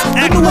and rice.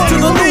 The new to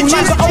the new,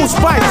 like the old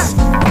spice.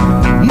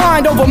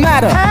 Mind over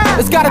matter.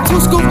 It's got a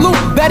 2-scoop loop.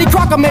 Betty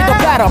Crocker made the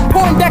batter.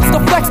 Poindexter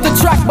flex the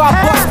track by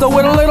Buster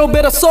with a little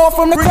bit of soul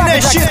from the Cracker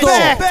Jack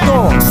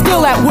store.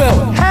 Still at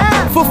will.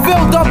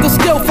 Fulfilled up the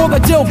skill for the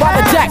Jill by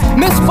the Jack.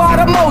 Missed by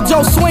the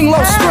mojo, swing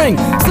low string.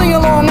 Sing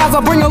along as I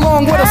bring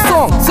along with a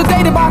song.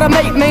 Sedated by the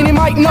mate, man, he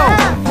might know.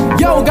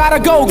 Yo, gotta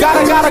go,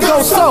 gotta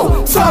go.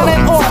 So,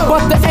 silent off,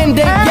 but the end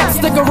ain't yet.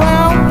 Stick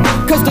around,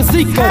 cause the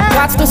Zika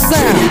got the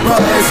sound.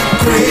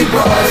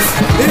 Creepers,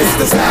 it's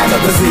the sound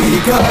of the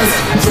Zekas.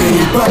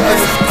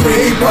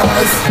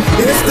 Creepers,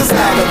 it's the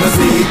sound of the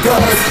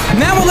Zekas.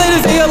 Now we'll let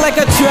his ear like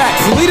a track.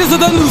 Leaders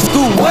of the new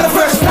school, what a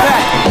fresh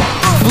pack.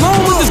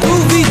 Blown with this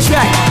groovy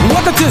track.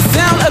 Welcome to the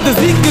sound of the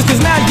Zekas, cause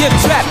now you're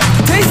trapped.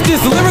 Taste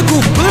this lyrical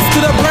bliss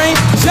to the brain.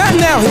 Shot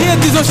now, here,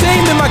 there's no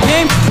shame in my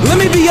game.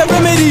 Let me be a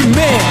remedy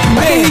man.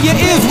 I can hear your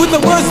ears with the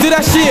words that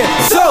I share.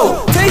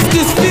 So, taste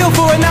this feel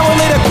for an hour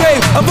later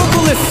crave. A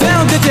vocalist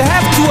sound that you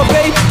have to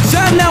obey.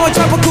 Shot now and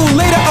tropical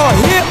later are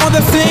here on the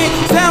scene.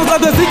 Sounds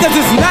of the Zekas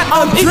is not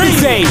a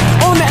dream.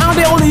 On the out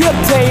there, only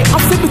update.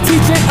 I'm simply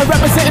teaching and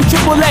representing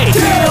AAA.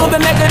 Kill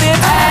the negative,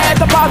 add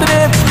the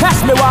positive.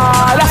 Pass me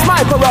wide, that's my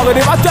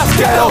prerogative. I just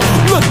ghetto,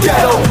 look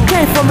ghetto.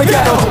 Came from the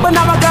ghetto, but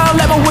now I got a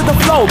level with the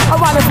flow.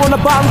 I'm riding from the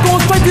bottom, going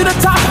straight to the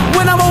top.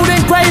 When I'm old and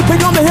gray, put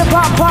on the hip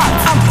hop pop.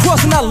 I'm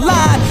crossing the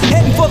line,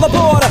 heading for the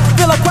border.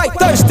 Feeling quite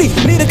thirsty,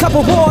 need a cup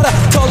of water.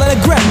 Taller than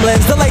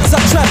gremlins, the lakes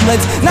are trembling.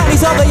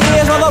 90s other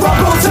years while the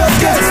rumble just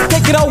gets.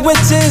 Taking out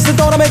witches and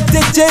throwing them in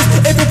ditches.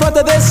 If you're front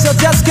of this, you'll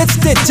just get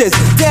stitches.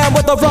 Down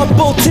with the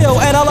rumble till,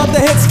 and I love the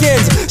hit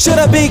skins.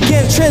 Should I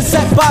begin, trend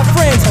set by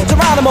friends.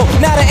 Geronimo,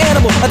 not an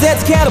animal, a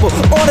dance cannibal.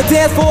 On the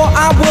dance floor,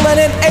 I'm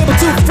willing and able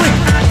to freak.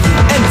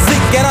 And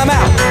Zeke, and I'm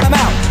out.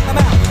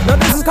 Now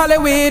this is called a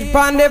weed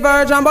pan the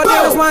virgin, but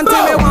there is one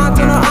thing we want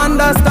to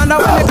understand. That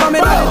when they come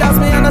in, that's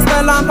me and the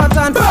style and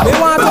pattern. We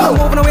want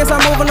to move no waist and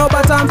move no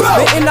bottom.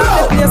 We in the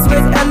place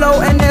with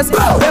LONS.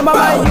 Remember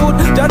my youth,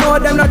 you know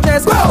them not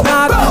test.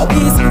 North,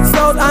 east,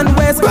 south and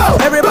west.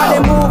 Everybody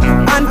move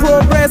and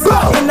progress.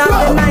 In the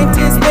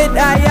 90s, mid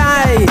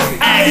aye.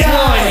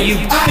 Aye, you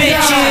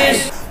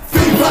bitches.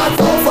 Feedback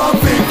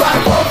over, feedback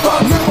over.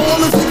 Now all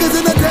the singers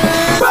in the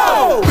dance.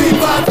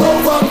 Feedback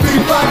over,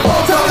 feedback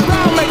over. Turn it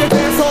round, make it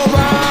dance all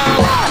round.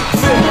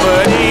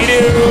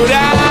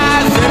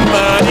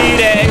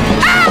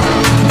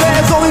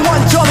 There's only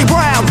one Charlie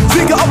Brown.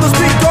 Speaker of the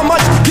speaker,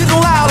 much getting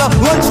louder.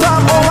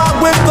 Lunchtime, all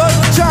out with the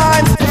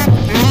chimes.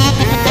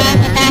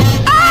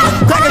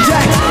 Cracker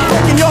Jack,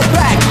 breaking your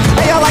back.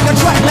 Hey, I like a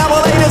track, now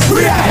the latest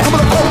react. Some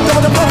of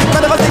the folk,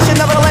 manifestation,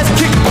 nevertheless.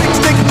 Kick,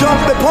 stick,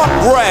 jump, and pump,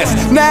 rest.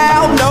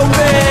 Now, no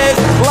biz,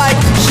 like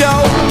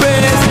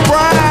Showbiz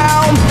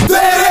Brown.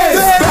 There it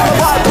is. Battle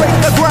vibrate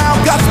the ground,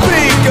 got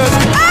speakers.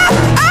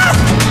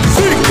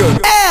 Seekers.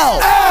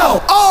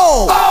 L-O-O-N-S.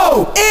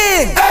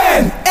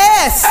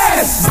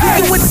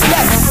 Speaking with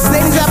yes,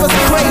 ladies have us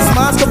craze,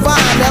 minds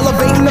combined,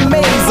 elevating the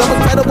maze of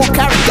incredible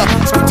character.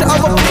 Scripture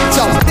of a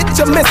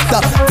picture,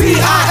 Mr.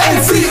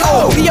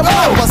 D-I-N-C-O. The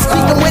above,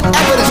 speaking with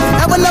evidence.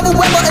 Ever, never,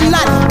 whether or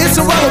not it's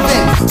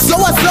irrelevant. So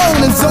I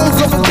zone in zones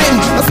of forbidden,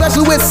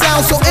 especially with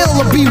sound so ill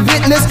to be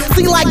witnessed.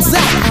 See like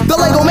Zach, the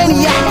Lego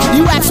maniac.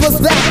 You ask what's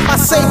that? I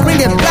say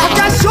bring it back.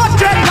 I got short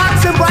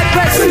dreadlocks and bright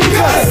red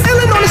sneakers.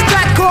 Illin' on this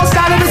track called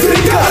Side of the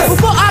Speakers.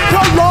 Before I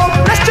prolong,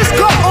 let's just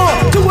go on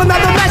to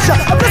another measure.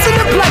 A blessing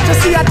and pleasure.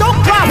 See, I don't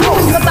cry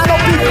rules, cause I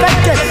don't be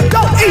faking.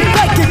 Don't eat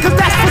bacon, cause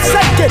that's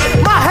forsaken.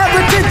 My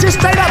heritage is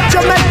straight up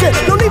Jamaican.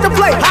 No need to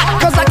play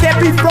hot, cause I can't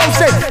be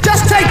frozen.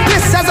 Just take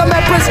this as a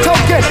member's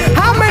token.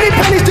 How many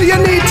pennies do you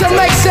need to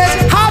make sense?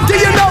 How do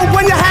you know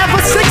when you have a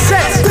 6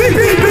 cents?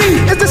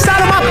 BBB is the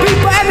sound of my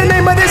people, and the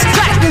name of this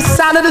track is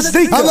Sound of the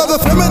Speaker. I love the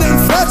feminine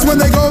flats when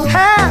they go.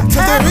 To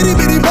the itty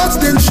bitty butts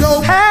then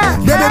show.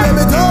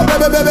 Baby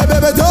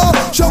doll.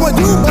 Showing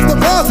you but the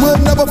bars will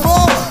never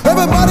fall.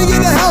 Everybody in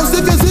the house,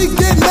 if you see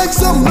it, make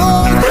some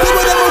noise. Do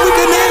whatever we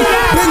can in.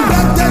 Bring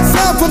back that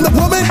sound from the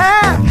woman.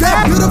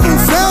 That beautiful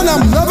sound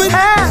I'm loving.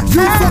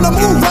 You from the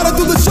move right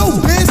through the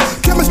showbiz.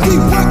 Chemistry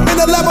work in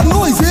the lab of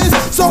noises.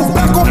 So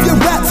back off your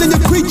rats and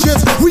your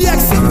creatures.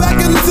 React, sit back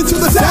and listen to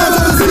the sound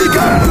of the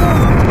speaker.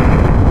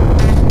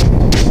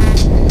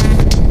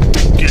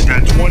 Get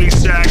that 20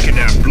 sack and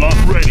that blunt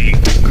ready,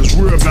 cause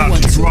we're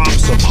about to drop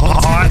some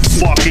hot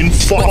fucking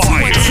fire.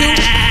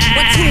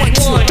 1, 2, 1,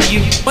 2.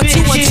 1,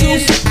 2, 1,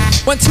 2.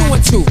 1, 2,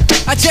 1, 2.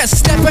 I just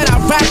step and I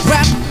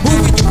rap,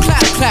 moving you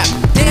clap,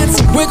 dance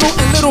and wiggle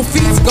and little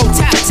feet go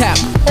tap,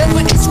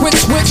 open and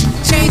switch,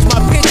 change my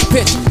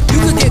pitch. You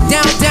can get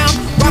down,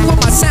 rock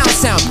with my sound.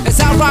 As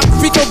I rock,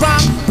 freak a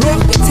rhyme, blow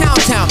up your town.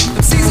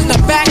 MCs in the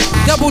back,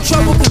 double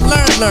trouble can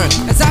learn.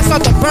 As I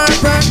start to burn,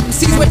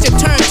 MCs with your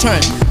turn.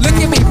 Look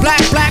at me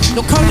black,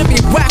 don't come to me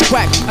whack.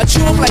 I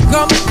chew them like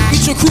gum,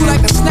 eat your crew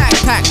like a snack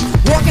pack.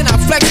 Walking I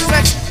flex,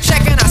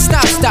 checking I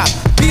stop.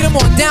 Beat them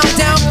on down,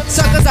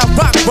 suckers I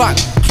rock.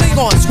 Cling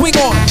on, swing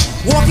on,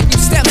 walking you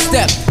step.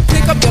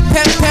 Pick up your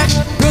pep,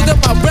 build up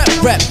my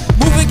rep.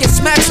 Moving your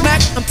smack.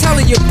 I'm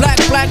telling you black.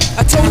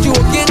 I told you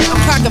again, I'm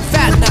clocking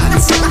fat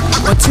knots.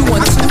 1, 2,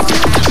 1, 2.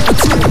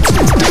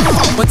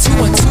 1, 2,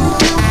 1, 2. 1, 2, 1, 2.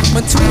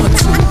 1, 2, 1,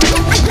 2.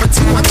 1,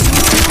 2, 1, 2.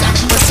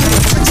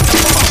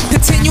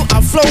 Continue, I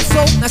flow.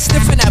 Now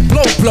sniffing that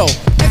blow.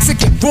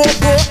 Mexican raw,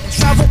 and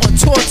travel on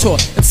tour.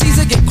 MCs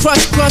will get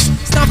crushed,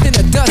 stomped in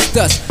the dust.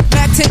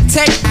 Back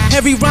tech,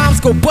 heavy rhymes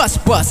go bust.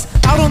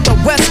 Out on the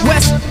west,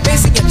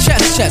 facing your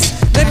chest.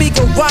 Let me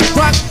go rock.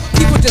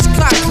 People just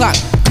clock.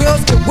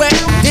 Girls get wet,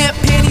 damp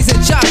panties and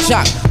jock.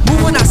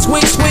 Moving, I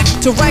swing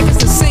to right as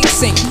the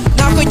sing.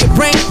 Knock on your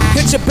brain,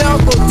 hit your bell,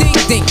 go ding.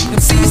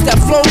 MCs that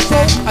flow,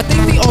 I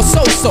think they all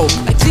so.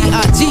 Like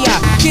G.I.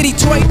 Kitty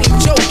toy named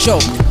JoJo.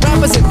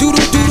 Rappers and doodle,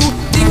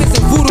 demons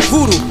and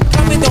voodoo.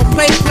 Come in, don't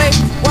play.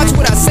 Watch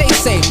what I say.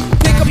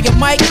 Pick up your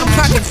mic, I'm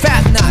clocking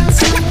fat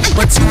knots.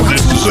 1, 2, 1, 2.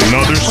 This is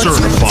another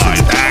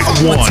certified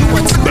Act 1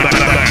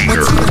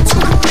 banger.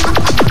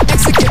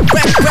 Execute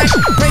wreck,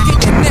 breaking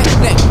your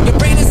neck. Your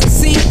brain is a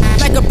seed,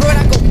 like a bird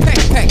I go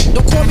peck.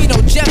 Don't call me no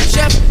Jeff,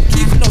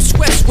 keep no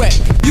sweat.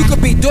 You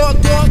could be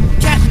dog,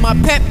 cat my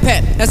pet.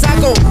 As I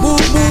go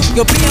move,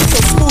 you'll be on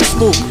so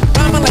smooth.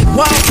 Rhyming like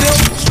Wild Bill,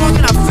 strong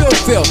and I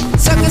feel.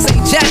 Suckers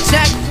ain't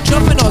jack,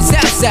 jumping on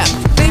zap.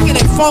 Thinking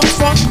they funk,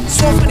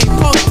 soft and they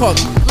punk.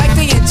 Like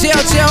they in jail,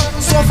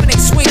 soft and they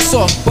swing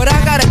soft. But I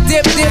got a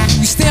dip,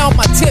 you stay on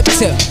my tip.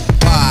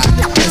 Why?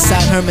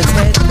 Inside Herman's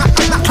head,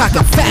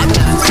 clocking fat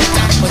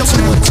now. 1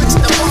 2 1 2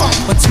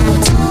 1 2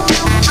 1 2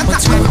 1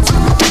 2 1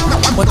 2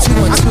 1 2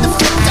 1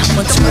 2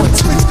 1 2 1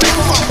 2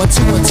 1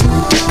 2 1 2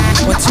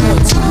 1 2 1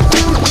 2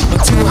 1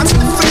 2 1 2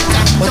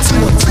 1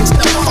 2 1 2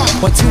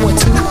 1 2 1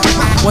 2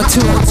 1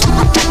 2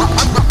 1 2